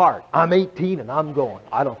that's your heart, I'm 18 and I'm going.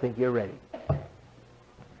 I don't think you're ready.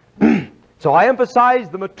 So I emphasize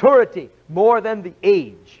the maturity more than the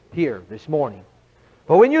age here this morning.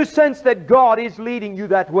 But when you sense that God is leading you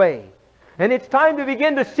that way, and it's time to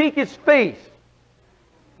begin to seek His face,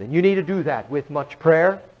 then you need to do that with much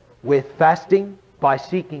prayer, with fasting, by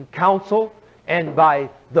seeking counsel, and by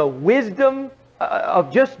the wisdom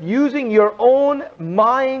of just using your own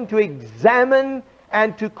mind to examine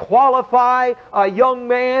and to qualify a young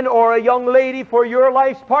man or a young lady for your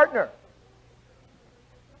life's partner.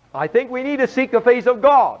 I think we need to seek the face of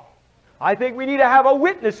God. I think we need to have a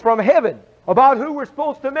witness from heaven about who we're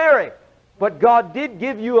supposed to marry. But God did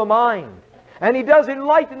give you a mind. And He does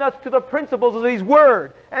enlighten us to the principles of His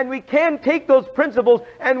Word. And we can take those principles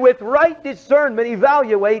and with right discernment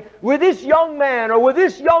evaluate, will this young man or will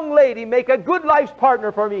this young lady make a good life's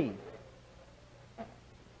partner for me?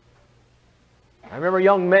 I remember a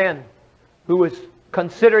young man who was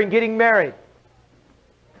considering getting married.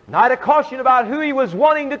 And I had a caution about who he was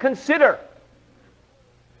wanting to consider.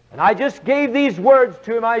 And I just gave these words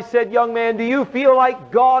to him. I said, young man, do you feel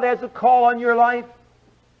like God has a call on your life?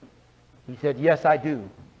 He said, yes, I do.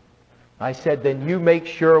 I said, then you make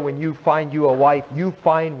sure when you find you a wife, you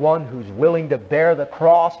find one who's willing to bear the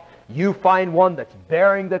cross. You find one that's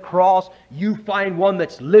bearing the cross. You find one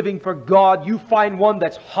that's living for God. You find one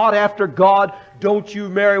that's hot after God. Don't you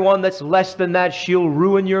marry one that's less than that. She'll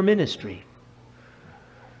ruin your ministry.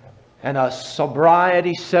 And a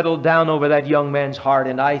sobriety settled down over that young man's heart.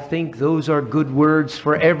 And I think those are good words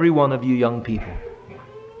for every one of you young people.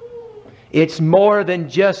 It's more than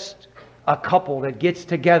just a couple that gets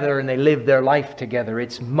together and they live their life together.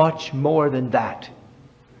 It's much more than that.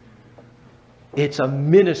 It's a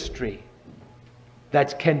ministry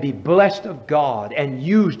that can be blessed of God and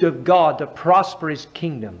used of God to prosper His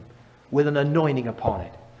kingdom with an anointing upon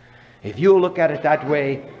it. If you'll look at it that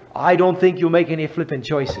way, I don't think you'll make any flippant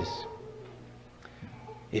choices.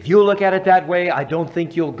 If you'll look at it that way, I don't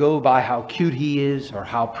think you'll go by how cute he is or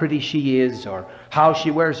how pretty she is or how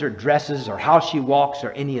she wears her dresses or how she walks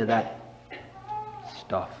or any of that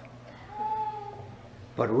stuff.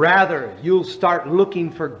 But rather, you'll start looking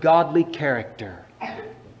for godly character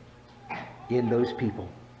in those people.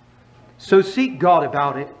 So seek God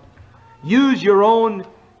about it. Use your own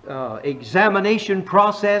examination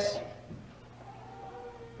process.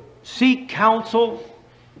 Seek counsel.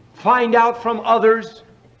 Find out from others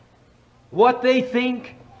what they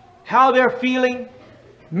think, how they're feeling.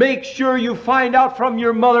 Make sure you find out from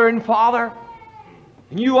your mother and father.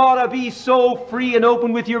 And you ought to be so free and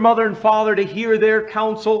open with your mother and father to hear their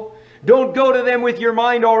counsel. Don't go to them with your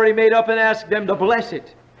mind already made up and ask them to bless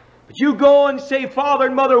it. But you go and say, Father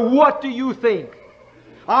and Mother, what do you think?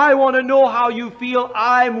 I want to know how you feel.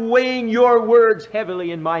 I'm weighing your words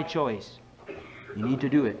heavily in my choice. You need to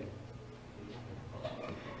do it.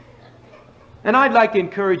 And I'd like to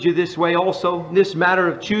encourage you this way also, in this matter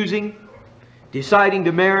of choosing, deciding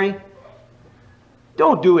to marry.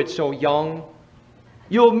 Don't do it so young.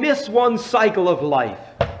 You'll miss one cycle of life.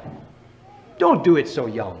 Don't do it so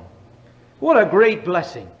young. What a great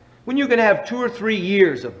blessing when you can have 2 or 3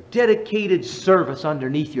 years of dedicated service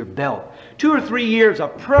underneath your belt. 2 or 3 years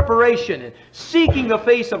of preparation and seeking the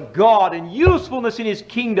face of God and usefulness in His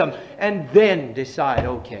kingdom, and then decide,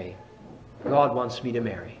 okay, God wants me to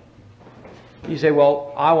marry. You say,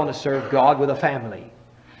 well, I want to serve God with a family.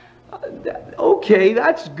 Okay,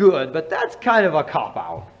 that's good, but that's kind of a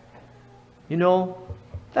cop-out. You know,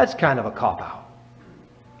 that's kind of a cop-out.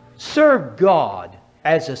 Serve God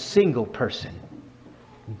as a single person.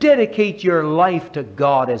 Dedicate your life to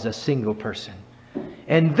God as a single person.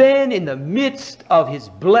 And then in the midst of His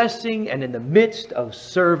blessing and in the midst of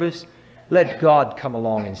service, let God come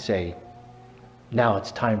along and say, now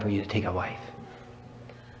it's time for you to take a wife.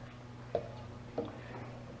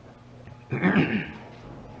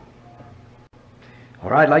 All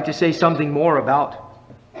right, I'd like to say something more about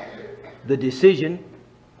the decision,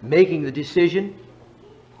 making the decision.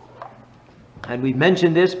 And we've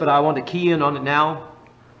mentioned this, but I want to key in on it now.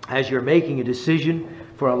 As you're making a decision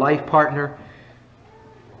for a life partner,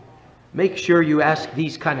 make sure you ask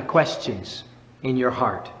these kind of questions in your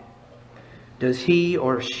heart. Does he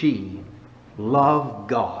or she love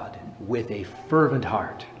God with a fervent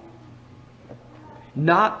heart?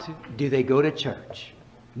 Not do they go to church.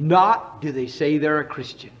 Not do they say they're a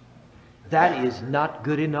Christian. That is not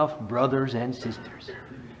good enough, brothers and sisters.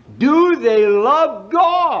 Do they love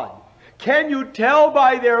God? Can you tell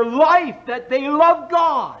by their life that they love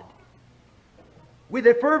God with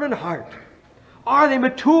a fervent heart? Are they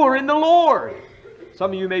mature in the Lord?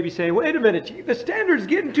 Some of you may be saying, wait a minute, Chief, the standard's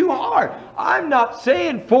getting too hard. I'm not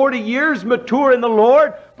saying 40 years mature in the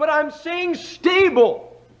Lord, but I'm saying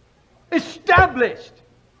stable, established,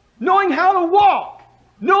 knowing how to walk,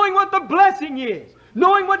 knowing what the blessing is,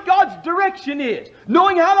 knowing what God's direction is,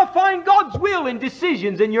 knowing how to find God's will in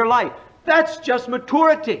decisions in your life. That's just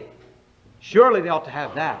maturity. Surely they ought to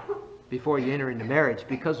have that before you enter into marriage,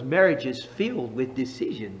 because marriage is filled with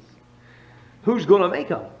decisions. Who's going to make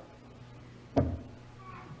them?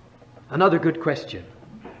 Another good question.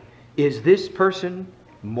 Is this person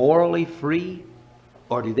morally free,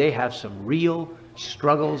 or do they have some real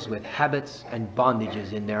struggles with habits and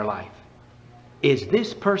bondages in their life? Is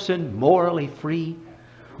this person morally free?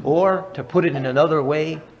 Or, to put it in another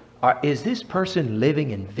way, is this person living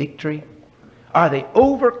in victory? Are they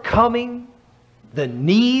overcoming the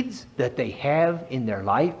needs that they have in their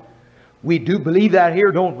life? We do believe that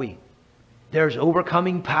here, don't we? There's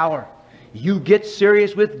overcoming power. You get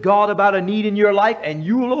serious with God about a need in your life and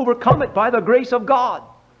you will overcome it by the grace of God.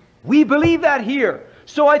 We believe that here.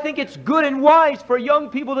 So I think it's good and wise for young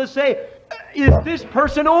people to say, is this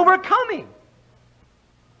person overcoming?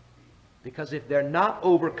 Because if they're not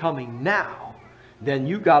overcoming now, then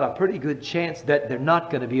you've got a pretty good chance that they're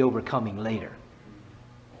not going to be overcoming later.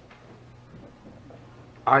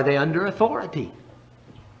 Are they under authority?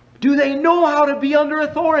 Do they know how to be under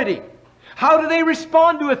authority? How do they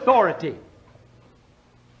respond to authority?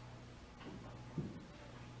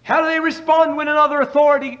 How do they respond when another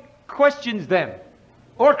authority questions them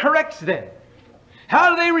or corrects them?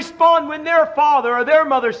 How do they respond when their father or their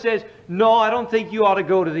mother says, no, I don't think you ought to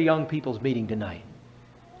go to the young people's meeting tonight?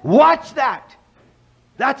 Watch that.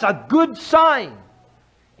 That's a good sign.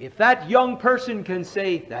 If that young person can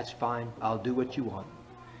say, that's fine, I'll do what you want,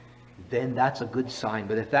 then that's a good sign.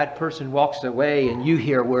 But if that person walks away and you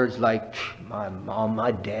hear words like, my mom,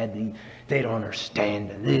 my dad, they don't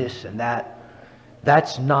understand this and that,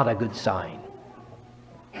 that's not a good sign.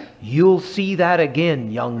 You'll see that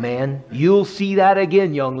again, young man. You'll see that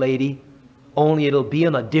again, young lady. Only it'll be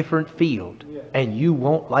in a different field and you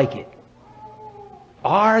won't like it.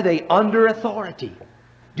 Are they under authority?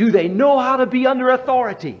 Do they know how to be under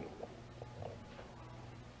authority?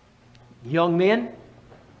 Young men,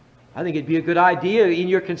 I think it'd be a good idea in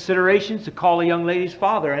your considerations to call a young lady's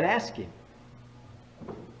father and ask him,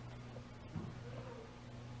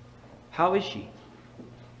 how is she?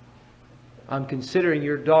 I'm considering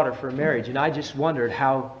your daughter for marriage, and I just wondered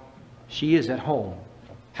how she is at home,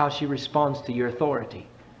 how she responds to your authority.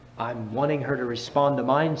 I'm wanting her to respond to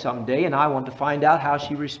mine someday, and I want to find out how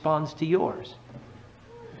she responds to yours.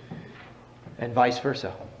 And vice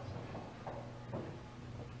versa.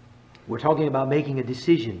 We're talking about making a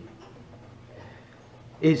decision.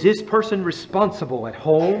 Is this person responsible at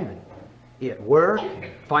home, and at work,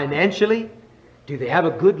 and financially? Do they have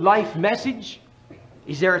a good life message?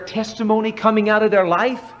 Is there a testimony coming out of their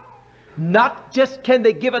life? Not just can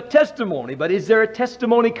they give a testimony, but is there a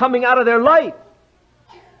testimony coming out of their life?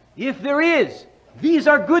 If there is, these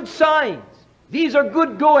are good signs. These are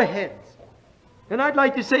good go-aheads. And I'd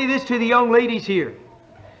like to say this to the young ladies here.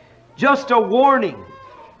 Just a warning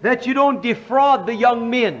that you don't defraud the young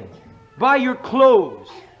men by your clothes,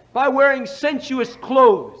 by wearing sensuous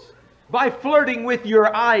clothes, by flirting with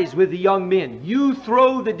your eyes with the young men. You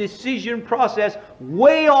throw the decision process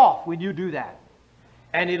way off when you do that.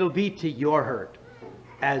 And it'll be to your hurt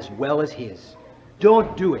as well as his.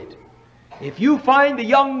 Don't do it. If you find the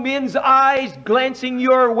young men's eyes glancing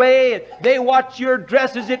your way, they watch your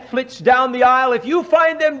dress as it flits down the aisle, if you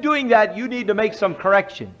find them doing that, you need to make some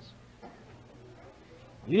corrections.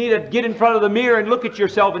 You need to get in front of the mirror and look at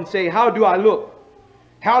yourself and say, how do I look?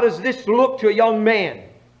 How does this look to a young man?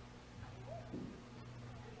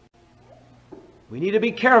 We need to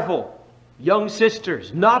be careful, young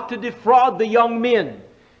sisters, not to defraud the young men.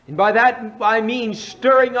 And by that I mean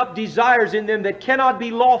stirring up desires in them that cannot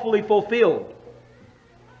be lawfully fulfilled.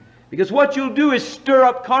 Because what you'll do is stir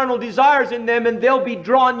up carnal desires in them, and they'll be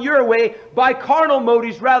drawn your way by carnal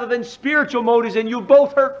motives rather than spiritual motives, and you'll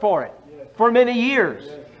both hurt for it for many years.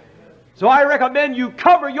 So I recommend you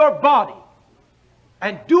cover your body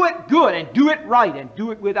and do it good and do it right and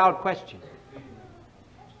do it without question.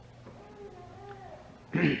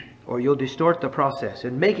 Or you'll distort the process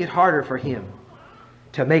and make it harder for him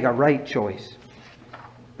to make a right choice.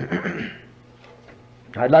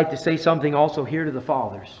 I'd like to say something also here to the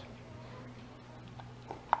fathers.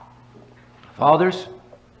 Fathers,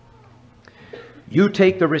 you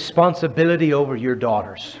take the responsibility over your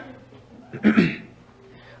daughters.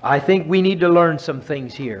 I think we need to learn some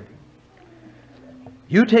things here.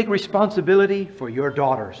 You take responsibility for your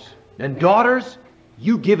daughters. And daughters,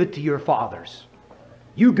 you give it to your fathers.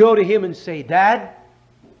 You go to him and say, Dad,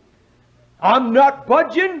 I'm not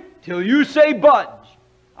budging till you say budge.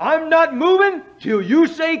 I'm not moving till you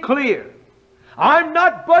say clear. I'm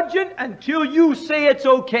not budging until you say it's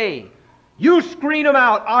okay. You screen them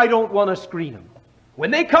out. I don't want to screen them.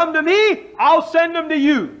 When they come to me, I'll send them to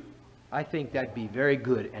you. I think that'd be very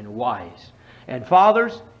good and wise. And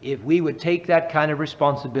fathers, if we would take that kind of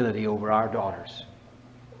responsibility over our daughters.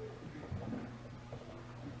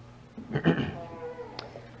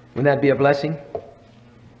 Wouldn't that be a blessing?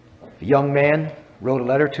 A young man wrote a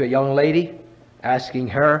letter to a young lady asking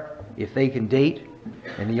her if they can date.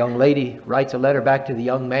 And the young lady writes a letter back to the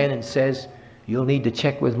young man and says, you'll need to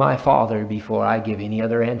check with my father before I give any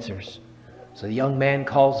other answers. So the young man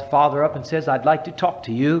calls the father up and says, I'd like to talk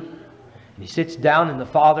to you. And he sits down in the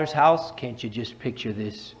father's house. Can't you just picture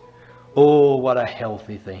this? Oh, what a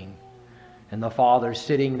healthy thing. And the father's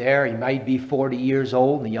sitting there. He might be 40 years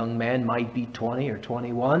old. And the young man might be 20 or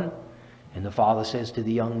 21. And the father says to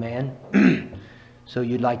the young man, so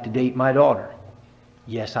you'd like to date my daughter?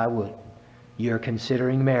 Yes, I would. You're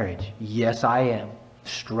considering marriage? Yes, I am.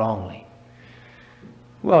 Strongly.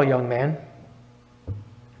 Well, young man,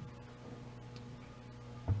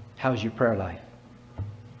 how's your prayer life?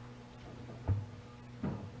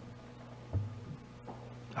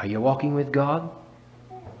 Are you walking with God?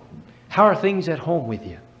 How are things at home with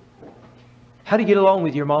you? How do you get along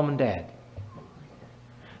with your mom and dad?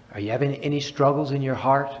 Are you having any struggles in your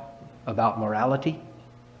heart about morality?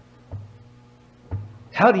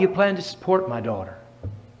 How do you plan to support my daughter?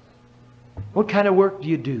 What kind of work do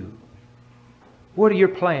you do? What are your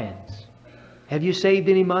plans? Have you saved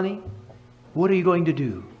any money? What are you going to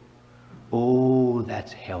do? Oh,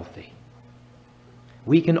 that's healthy.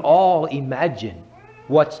 We can all imagine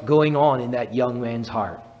what's going on in that young man's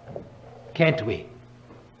heart, can't we?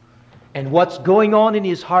 And what's going on in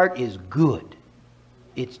his heart is good.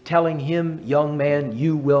 It's telling him, young man,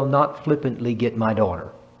 you will not flippantly get my daughter.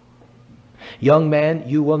 Young man,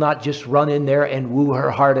 you will not just run in there and woo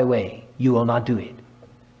her heart away. You will not do it.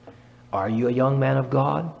 Are you a young man of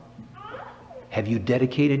God? Have you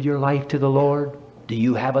dedicated your life to the Lord? Do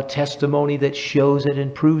you have a testimony that shows it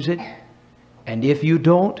and proves it? And if you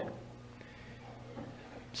don't,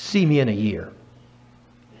 see me in a year.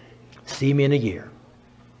 See me in a year.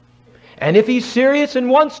 And if he's serious and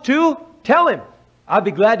wants to, tell him, I'll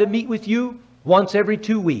be glad to meet with you once every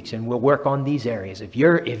 2 weeks and we'll work on these areas. If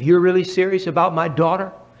you're really serious about my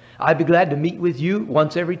daughter, I'd be glad to meet with you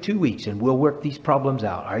once every 2 weeks and we'll work these problems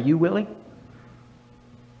out. Are you willing?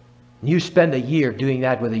 You spend a year doing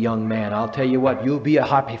that with a young man. I'll tell you what, you'll be a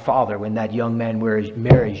happy father when that young man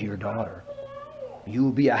marries your daughter.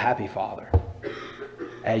 You'll be a happy father.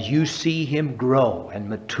 As you see him grow and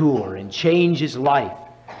mature and change his life,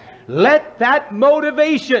 let that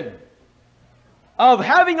motivation of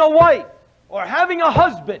having a wife or having a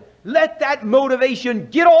husband, let that motivation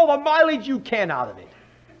get all the mileage you can out of it.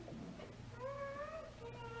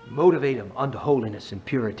 Motivate them unto holiness and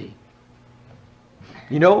purity.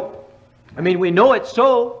 You know, I mean, we know it's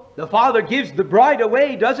so. The Father gives the bride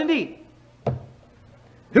away, doesn't He?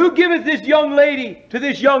 Who giveth this young lady to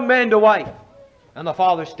this young man to wife? And the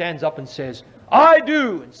Father stands up and says, I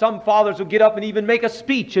do. And some fathers will get up and even make a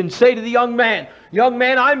speech and say to the young man,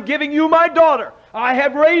 I'm giving you my daughter. I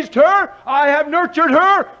have raised her. I have nurtured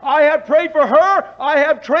her. I have prayed for her. I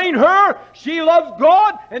have trained her. She loves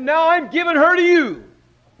God, and now I'm giving her to you.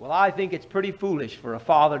 Well, I think it's pretty foolish for a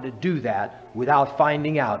father to do that without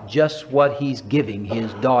finding out just what he's giving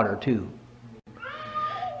his daughter to.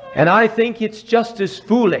 And I think it's just as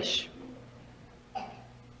foolish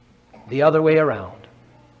the other way around,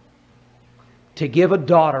 to give a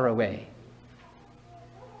daughter away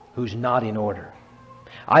who's not in order.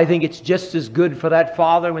 I think it's just as good for that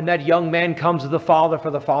father, when that young man comes to the father, for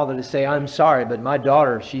the father to say, I'm sorry, but my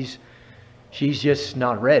daughter, she's just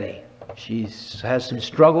not ready. She has some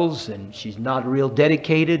struggles, and she's not real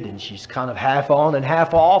dedicated, and she's kind of half on and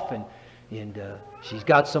half off, and she's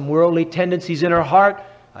got some worldly tendencies in her heart.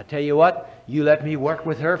 I tell you what, you let me work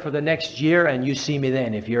with her for the next year, and you see me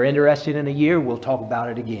then. If you're interested in a year, we'll talk about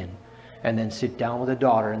it again. And then sit down with the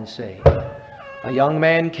daughter and say, a young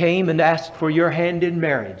man came and asked for your hand in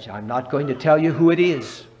marriage. I'm not going to tell you who it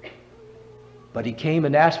is, but he came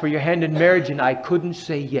and asked for your hand in marriage, and I couldn't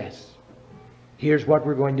say yes. Here's what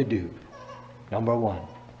we're going to do. Number 1,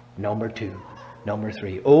 number 2, number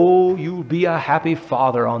 3. Oh, you'll be a happy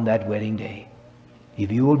father on that wedding day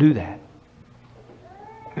if you will do that.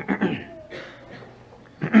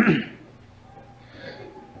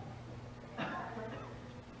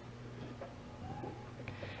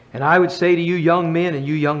 And I would say to you young men and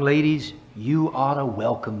you young ladies, you ought to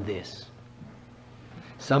welcome this.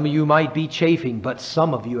 Some of you might be chafing, but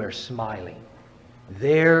some of you are smiling.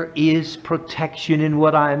 There is protection in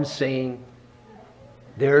what I'm saying.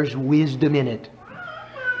 There's wisdom in it.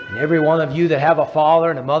 And every one of you that have a father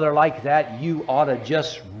and a mother like that, you ought to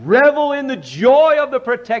just revel in the joy of the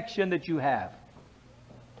protection that you have.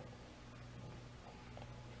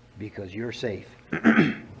 Because you're safe.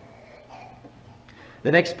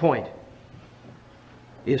 The next point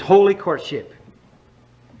is holy courtship.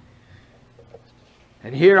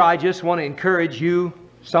 And here I just want to encourage you,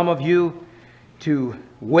 some of you, to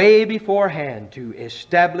way beforehand to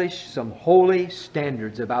establish some holy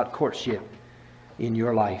standards about courtship in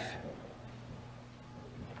your life.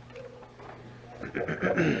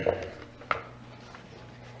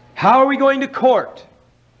 How are we going to court?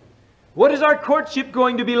 What is our courtship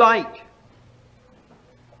going to be like?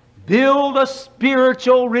 Build a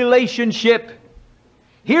spiritual relationship.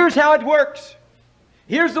 Here's how it works.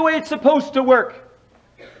 Here's the way it's supposed to work.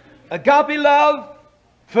 Agape love,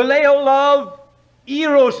 phileo love,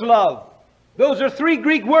 eros love. Those are 3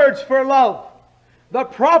 Greek words for love. The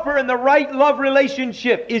proper and the right love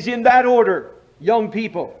relationship is in that order, young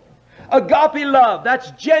people. Agape love,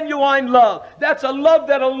 that's genuine love. That's a love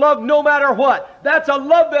that'll love no matter what. That's a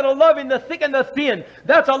love that'll love in the thick and the thin.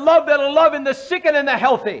 That's a love that'll love in the sick and in the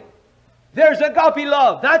healthy. There's agape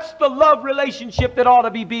love. That's the love relationship that ought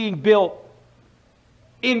to be being built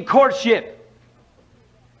in courtship.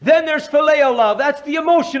 Then there's phileo love. That's the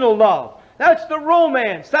emotional love. That's the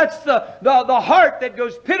romance. That's the heart that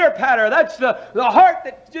goes pitter-patter. That's the heart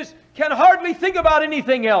that just can hardly think about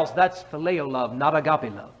anything else. That's phileo love, not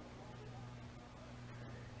agape love.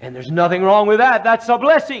 And there's nothing wrong with that. That's a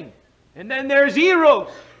blessing. And then there's eros,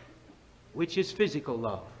 which is physical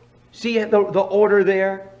love. See the order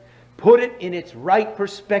there? Put it in its right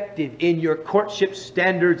perspective in your courtship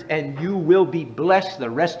standards, and you will be blessed the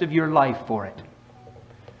rest of your life for it.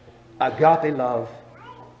 Agape love,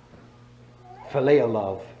 phileo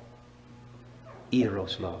love,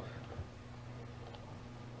 eros love.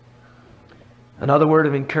 Another word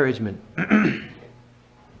of encouragement.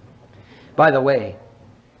 By the way,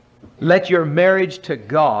 let your marriage to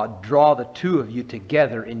God draw the 2 of you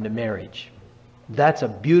together into marriage. That's a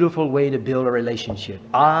beautiful way to build a relationship.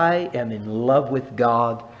 I am in love with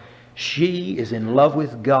God. She is in love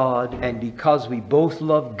with God. And because we both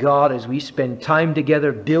love God, as we spend time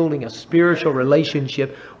together building a spiritual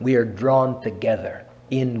relationship, we are drawn together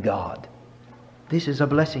in God. This is a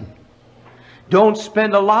blessing. Don't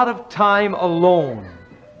spend a lot of time alone.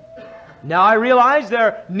 Now I realize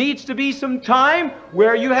there needs to be some time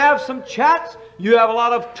where you have some chats, you have a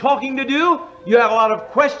lot of talking to do, you have a lot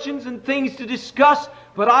of questions and things to discuss,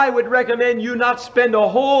 but I would recommend you not spend a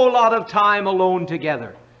whole lot of time alone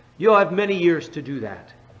together. You'll have many years to do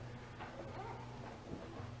that.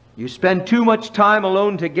 You spend too much time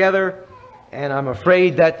alone together, And I'm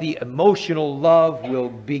afraid that the emotional love will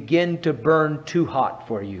begin to burn too hot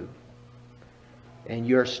for you. And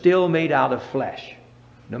you're still made out of flesh.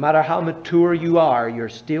 No matter how mature you are, you're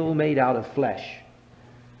still made out of flesh.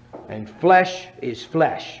 And flesh is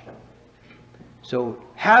flesh. So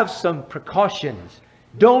have some precautions.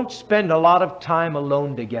 Don't spend a lot of time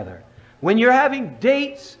alone together. When you're having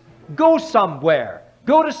dates, go somewhere.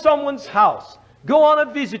 Go to someone's house. Go on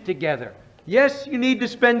a visit together. Yes, you need to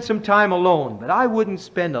spend some time alone, but I wouldn't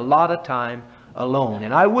spend a lot of time alone.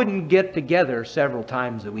 And I wouldn't get together several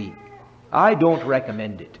times a week. I don't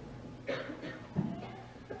recommend it.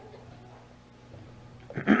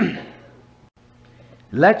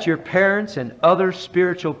 Let your parents and other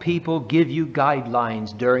spiritual people give you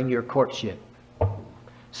guidelines during your courtship.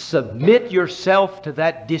 Submit yourself to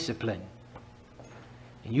that discipline.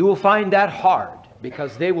 And you will find that hard,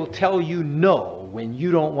 because they will tell you no when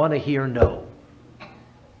you don't want to hear no.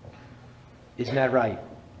 Isn't that right?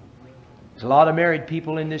 There's a lot of married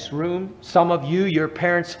people in this room. Some of you, your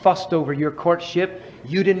parents fussed over your courtship.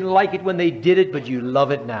 You didn't like it when they did it, but you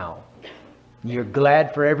love it now. You're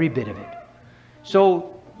glad for every bit of it.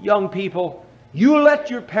 So, young people, you let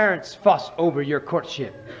your parents fuss over your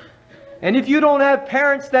courtship. And if you don't have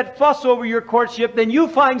parents that fuss over your courtship, then you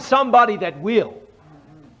find somebody that will.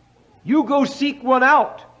 You go seek one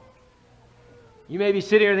out. You may be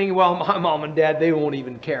sitting here thinking, well, my mom and dad, they won't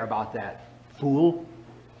even care about that. Fool.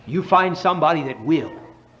 You find somebody that will.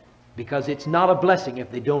 Because it's not a blessing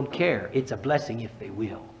if they don't care. It's a blessing if they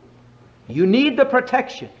will. You need the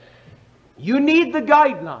protection. You need the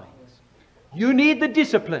guidelines. You need the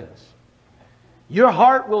disciplines. Your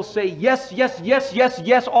heart will say yes, yes, yes, yes,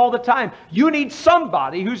 yes all the time. You need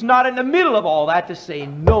somebody who's not in the middle of all that to say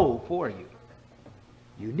no for you.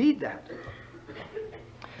 You need that.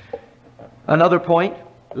 Another point,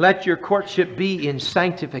 let your courtship be in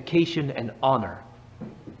sanctification and honor.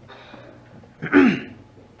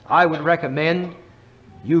 I would recommend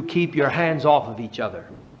you keep your hands off of each other.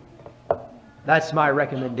 That's my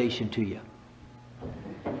recommendation to you.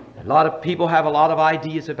 A lot of people have a lot of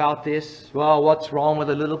ideas about this. Well, what's wrong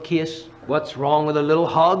with a little kiss? What's wrong with a little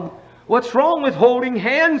hug? What's wrong with holding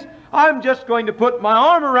hands? I'm just going to put my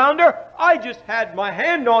arm around her. I just had my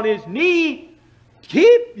hand on his knee.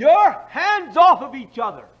 Keep your hands off of each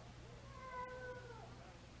other.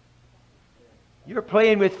 You're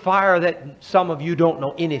playing with fire that some of you don't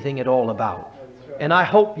know anything at all about. And I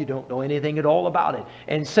hope you don't know anything at all about it.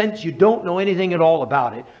 And since you don't know anything at all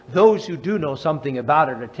about it, those who do know something about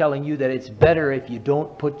it are telling you that it's better if you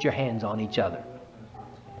don't put your hands on each other.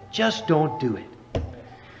 Just don't do it.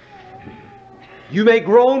 You may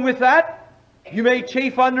groan with that. You may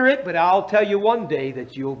chafe under it, but I'll tell you one day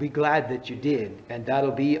that you'll be glad that you did. And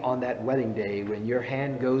that'll be on that wedding day when your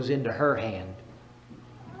hand goes into her hand.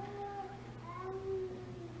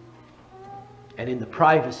 And in the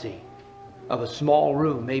privacy of a small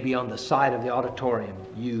room, maybe on the side of the auditorium,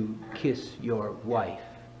 you kiss your wife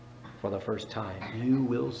for the first time. You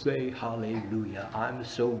will say, hallelujah, I'm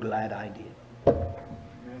so glad I did.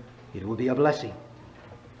 It will be a blessing.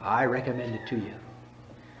 I recommend it to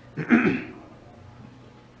you.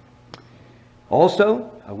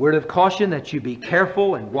 Also, a word of caution that you be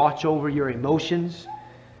careful and watch over your emotions,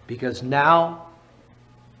 because now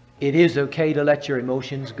it is okay to let your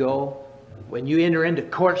emotions go. When you enter into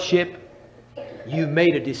courtship, you've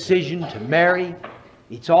made a decision to marry.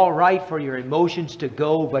 It's all right for your emotions to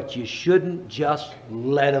go, but you shouldn't just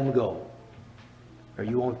let them go, or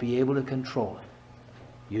you won't be able to control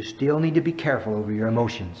it. You still need to be careful over your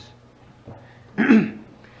emotions.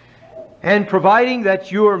 And providing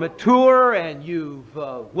that you're mature and you've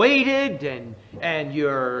waited and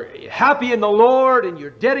you're happy in the Lord and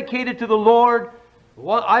you're dedicated to the Lord,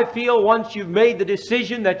 well, I feel once you've made the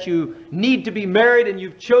decision that you need to be married and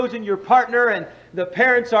you've chosen your partner and the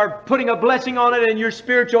parents are putting a blessing on it and your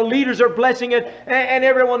spiritual leaders are blessing it and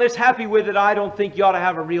everyone is happy with it, I don't think you ought to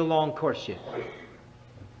have a real long courtship.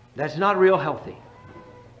 That's not real healthy.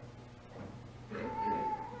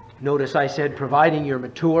 Notice I said providing you're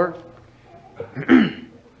mature.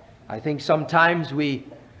 I think sometimes we,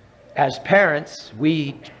 as parents,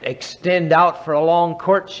 we extend out for a long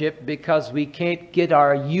courtship because we can't get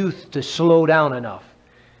our youth to slow down enough.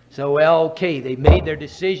 So, well, okay, they made their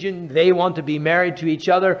decision. They want to be married to each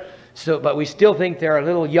other, but we still think they're a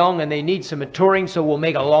little young and they need some maturing, so we'll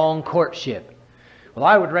make a long courtship. Well,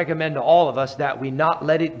 I would recommend to all of us that we not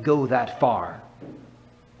let it go that far.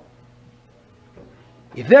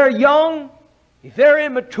 If they're young, if they're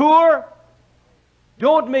immature,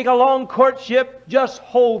 don't make a long courtship. Just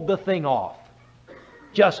hold the thing off.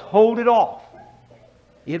 Just hold it off.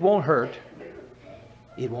 It won't hurt.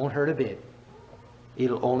 It won't hurt a bit.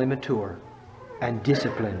 It'll only mature and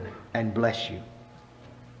discipline and bless you.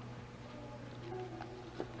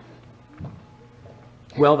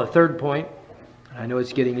 Well, the third point, I know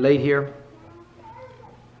it's getting late here,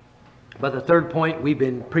 but the third point, we've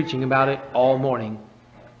been preaching about it all morning,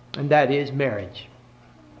 and that is marriage.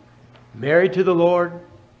 Married to the Lord,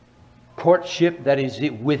 courtship that is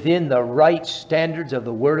within the right standards of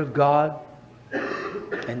the Word of God,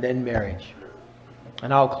 and then marriage.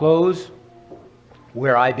 And I'll close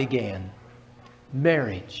where I began.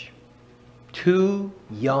 Marriage. Two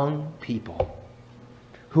young people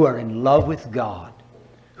who are in love with God,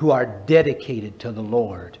 who are dedicated to the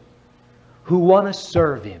Lord, who want to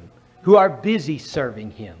serve Him, who are busy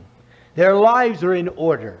serving Him. Their lives are in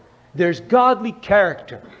order. There's godly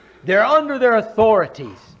character. They're under their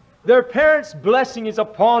authorities. Their parents' blessing is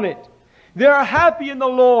upon it. They're happy in the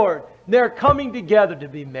Lord. They're coming together to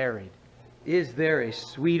be married. Is there a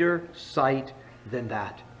sweeter sight than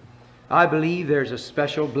that? I believe there's a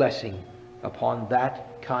special blessing upon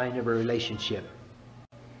that kind of a relationship.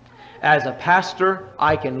 As a pastor,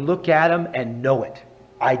 I can look at them and know it.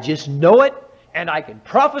 I just know it, and I can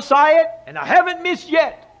prophesy it, and I haven't missed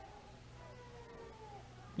yet.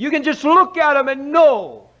 You can just look at them and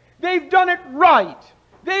know they've done it right.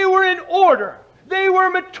 They were in order. They were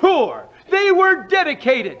mature. They were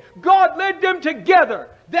dedicated. God led them together.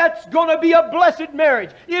 That's going to be a blessed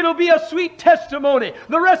marriage. It'll be a sweet testimony.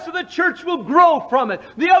 The rest of the church will grow from it.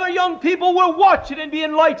 The other young people will watch it and be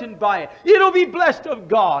enlightened by it. It'll be blessed of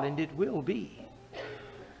God, and it will be.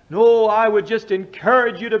 No, I would just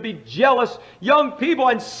encourage you to be jealous, young people,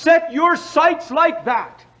 and set your sights like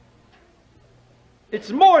that.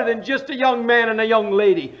 It's more than just a young man and a young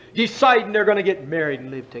lady deciding they're going to get married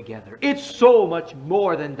and live together. It's so much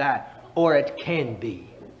more than that, or it can be.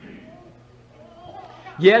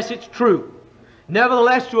 Yes, it's true.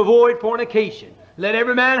 Nevertheless, to avoid fornication, let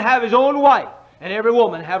every man have his own wife, and every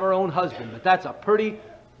woman have her own husband. But that's a pretty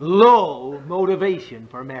low motivation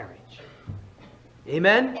for marriage.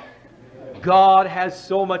 Amen? God has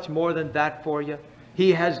so much more than that for you.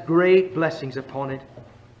 He has great blessings upon it.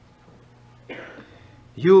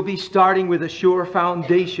 You'll be starting with a sure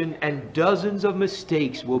foundation, and dozens of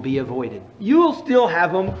mistakes will be avoided. You'll still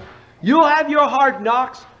have them. You'll have your hard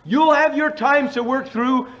knocks. You'll have your times to work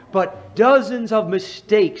through, but dozens of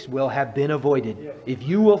mistakes will have been avoided. If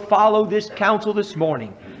you will follow this counsel this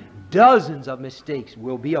morning, dozens of mistakes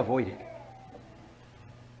will be avoided.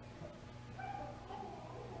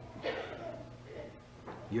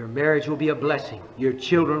 Your marriage will be a blessing. Your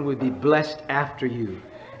children will be blessed after you,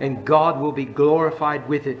 and God will be glorified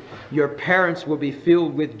with it. Your parents will be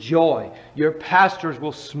filled with joy. Your pastors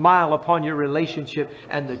will smile upon your relationship,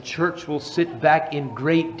 and the church will sit back in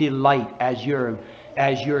great delight as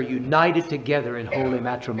you're united together in holy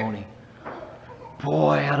matrimony.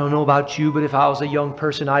 Boy, I don't know about you, but if I was a young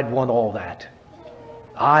person, I'd want all that.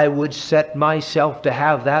 I would set myself to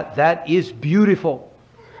have that. That is beautiful.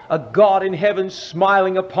 A God in heaven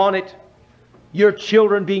smiling upon it. Your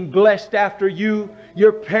children being blessed after you.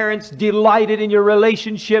 Your parents delighted in your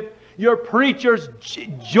relationship. Your preachers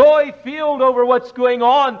joy-filled over what's going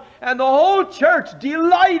on. And the whole church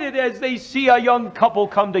delighted as they see a young couple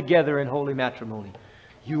come together in holy matrimony.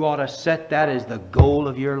 You ought to set that as the goal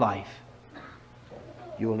of your life.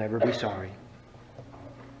 You'll never be sorry.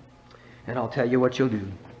 And I'll tell you what you'll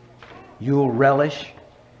do. You'll relish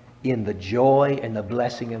in the joy and the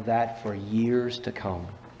blessing of that for years to come.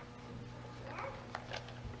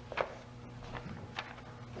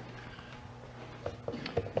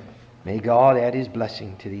 May God add His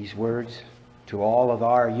blessing to these words, to all of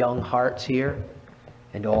our young hearts here,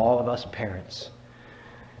 and to all of us parents.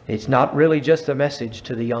 It's not really just a message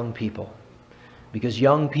to the young people, because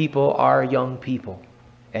young people are young people,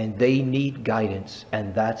 and they need guidance,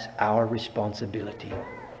 and that's our responsibility.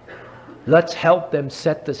 Let's help them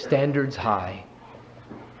set the standards high,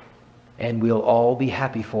 and we'll all be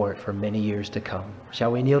happy for it for many years to come.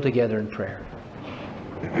 Shall we kneel together in prayer?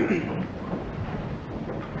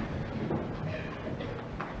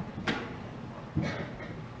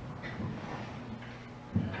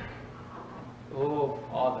 Oh,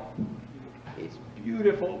 Father, it's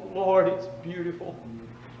beautiful, Lord, it's beautiful.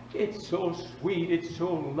 It's so sweet, it's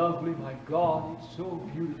so lovely, my God, it's so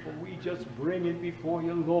beautiful. We just bring it before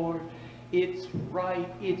you, Lord. It's right,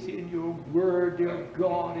 it's in your word, dear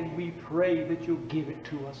God, and we pray that you'll give it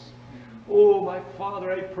to us. Oh, my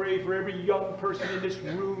Father, I pray for every young person in this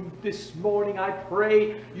room this morning. I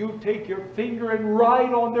pray you'll take your finger and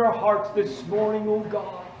write on their hearts this morning, oh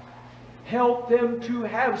God. Help them to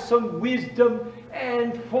have some wisdom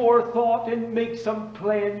and forethought and make some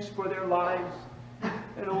plans for their lives.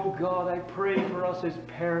 And oh God, I pray for us as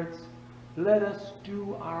parents. Let us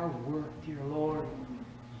do our work, dear Lord.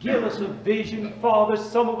 Give us a vision, Father.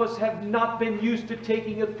 Some of us have not been used to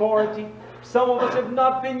taking authority. Some of us have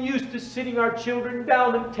not been used to sitting our children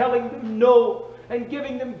down and telling them no and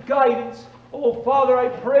giving them guidance. Oh, Father, I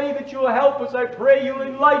pray that you'll help us. I pray you'll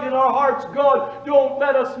enlighten our hearts. God, don't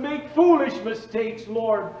let us make foolish mistakes,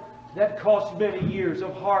 Lord, that cost many years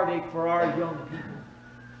of heartache for our young people.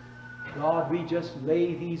 God, we just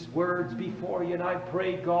lay these words before you, and I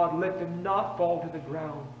pray, God, let them not fall to the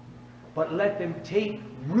ground, but let them take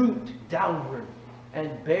root downward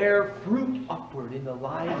and bear fruit upward in the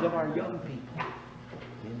lives of our young people,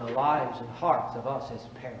 in the lives and hearts of us as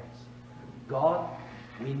parents. God,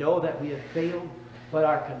 we know that we have failed, but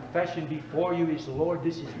our confession before you is, Lord,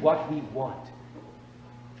 this is what we want.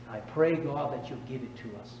 I pray, God, that you'll give it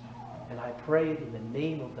to us. And I pray it in the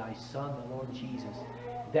name of thy Son, the Lord Jesus,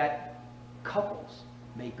 that couples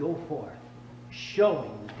may go forth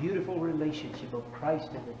showing the beautiful relationship of Christ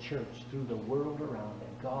and the church through the world around them.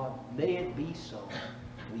 God, may it be so.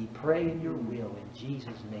 We pray in your will in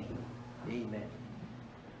Jesus' name. Amen.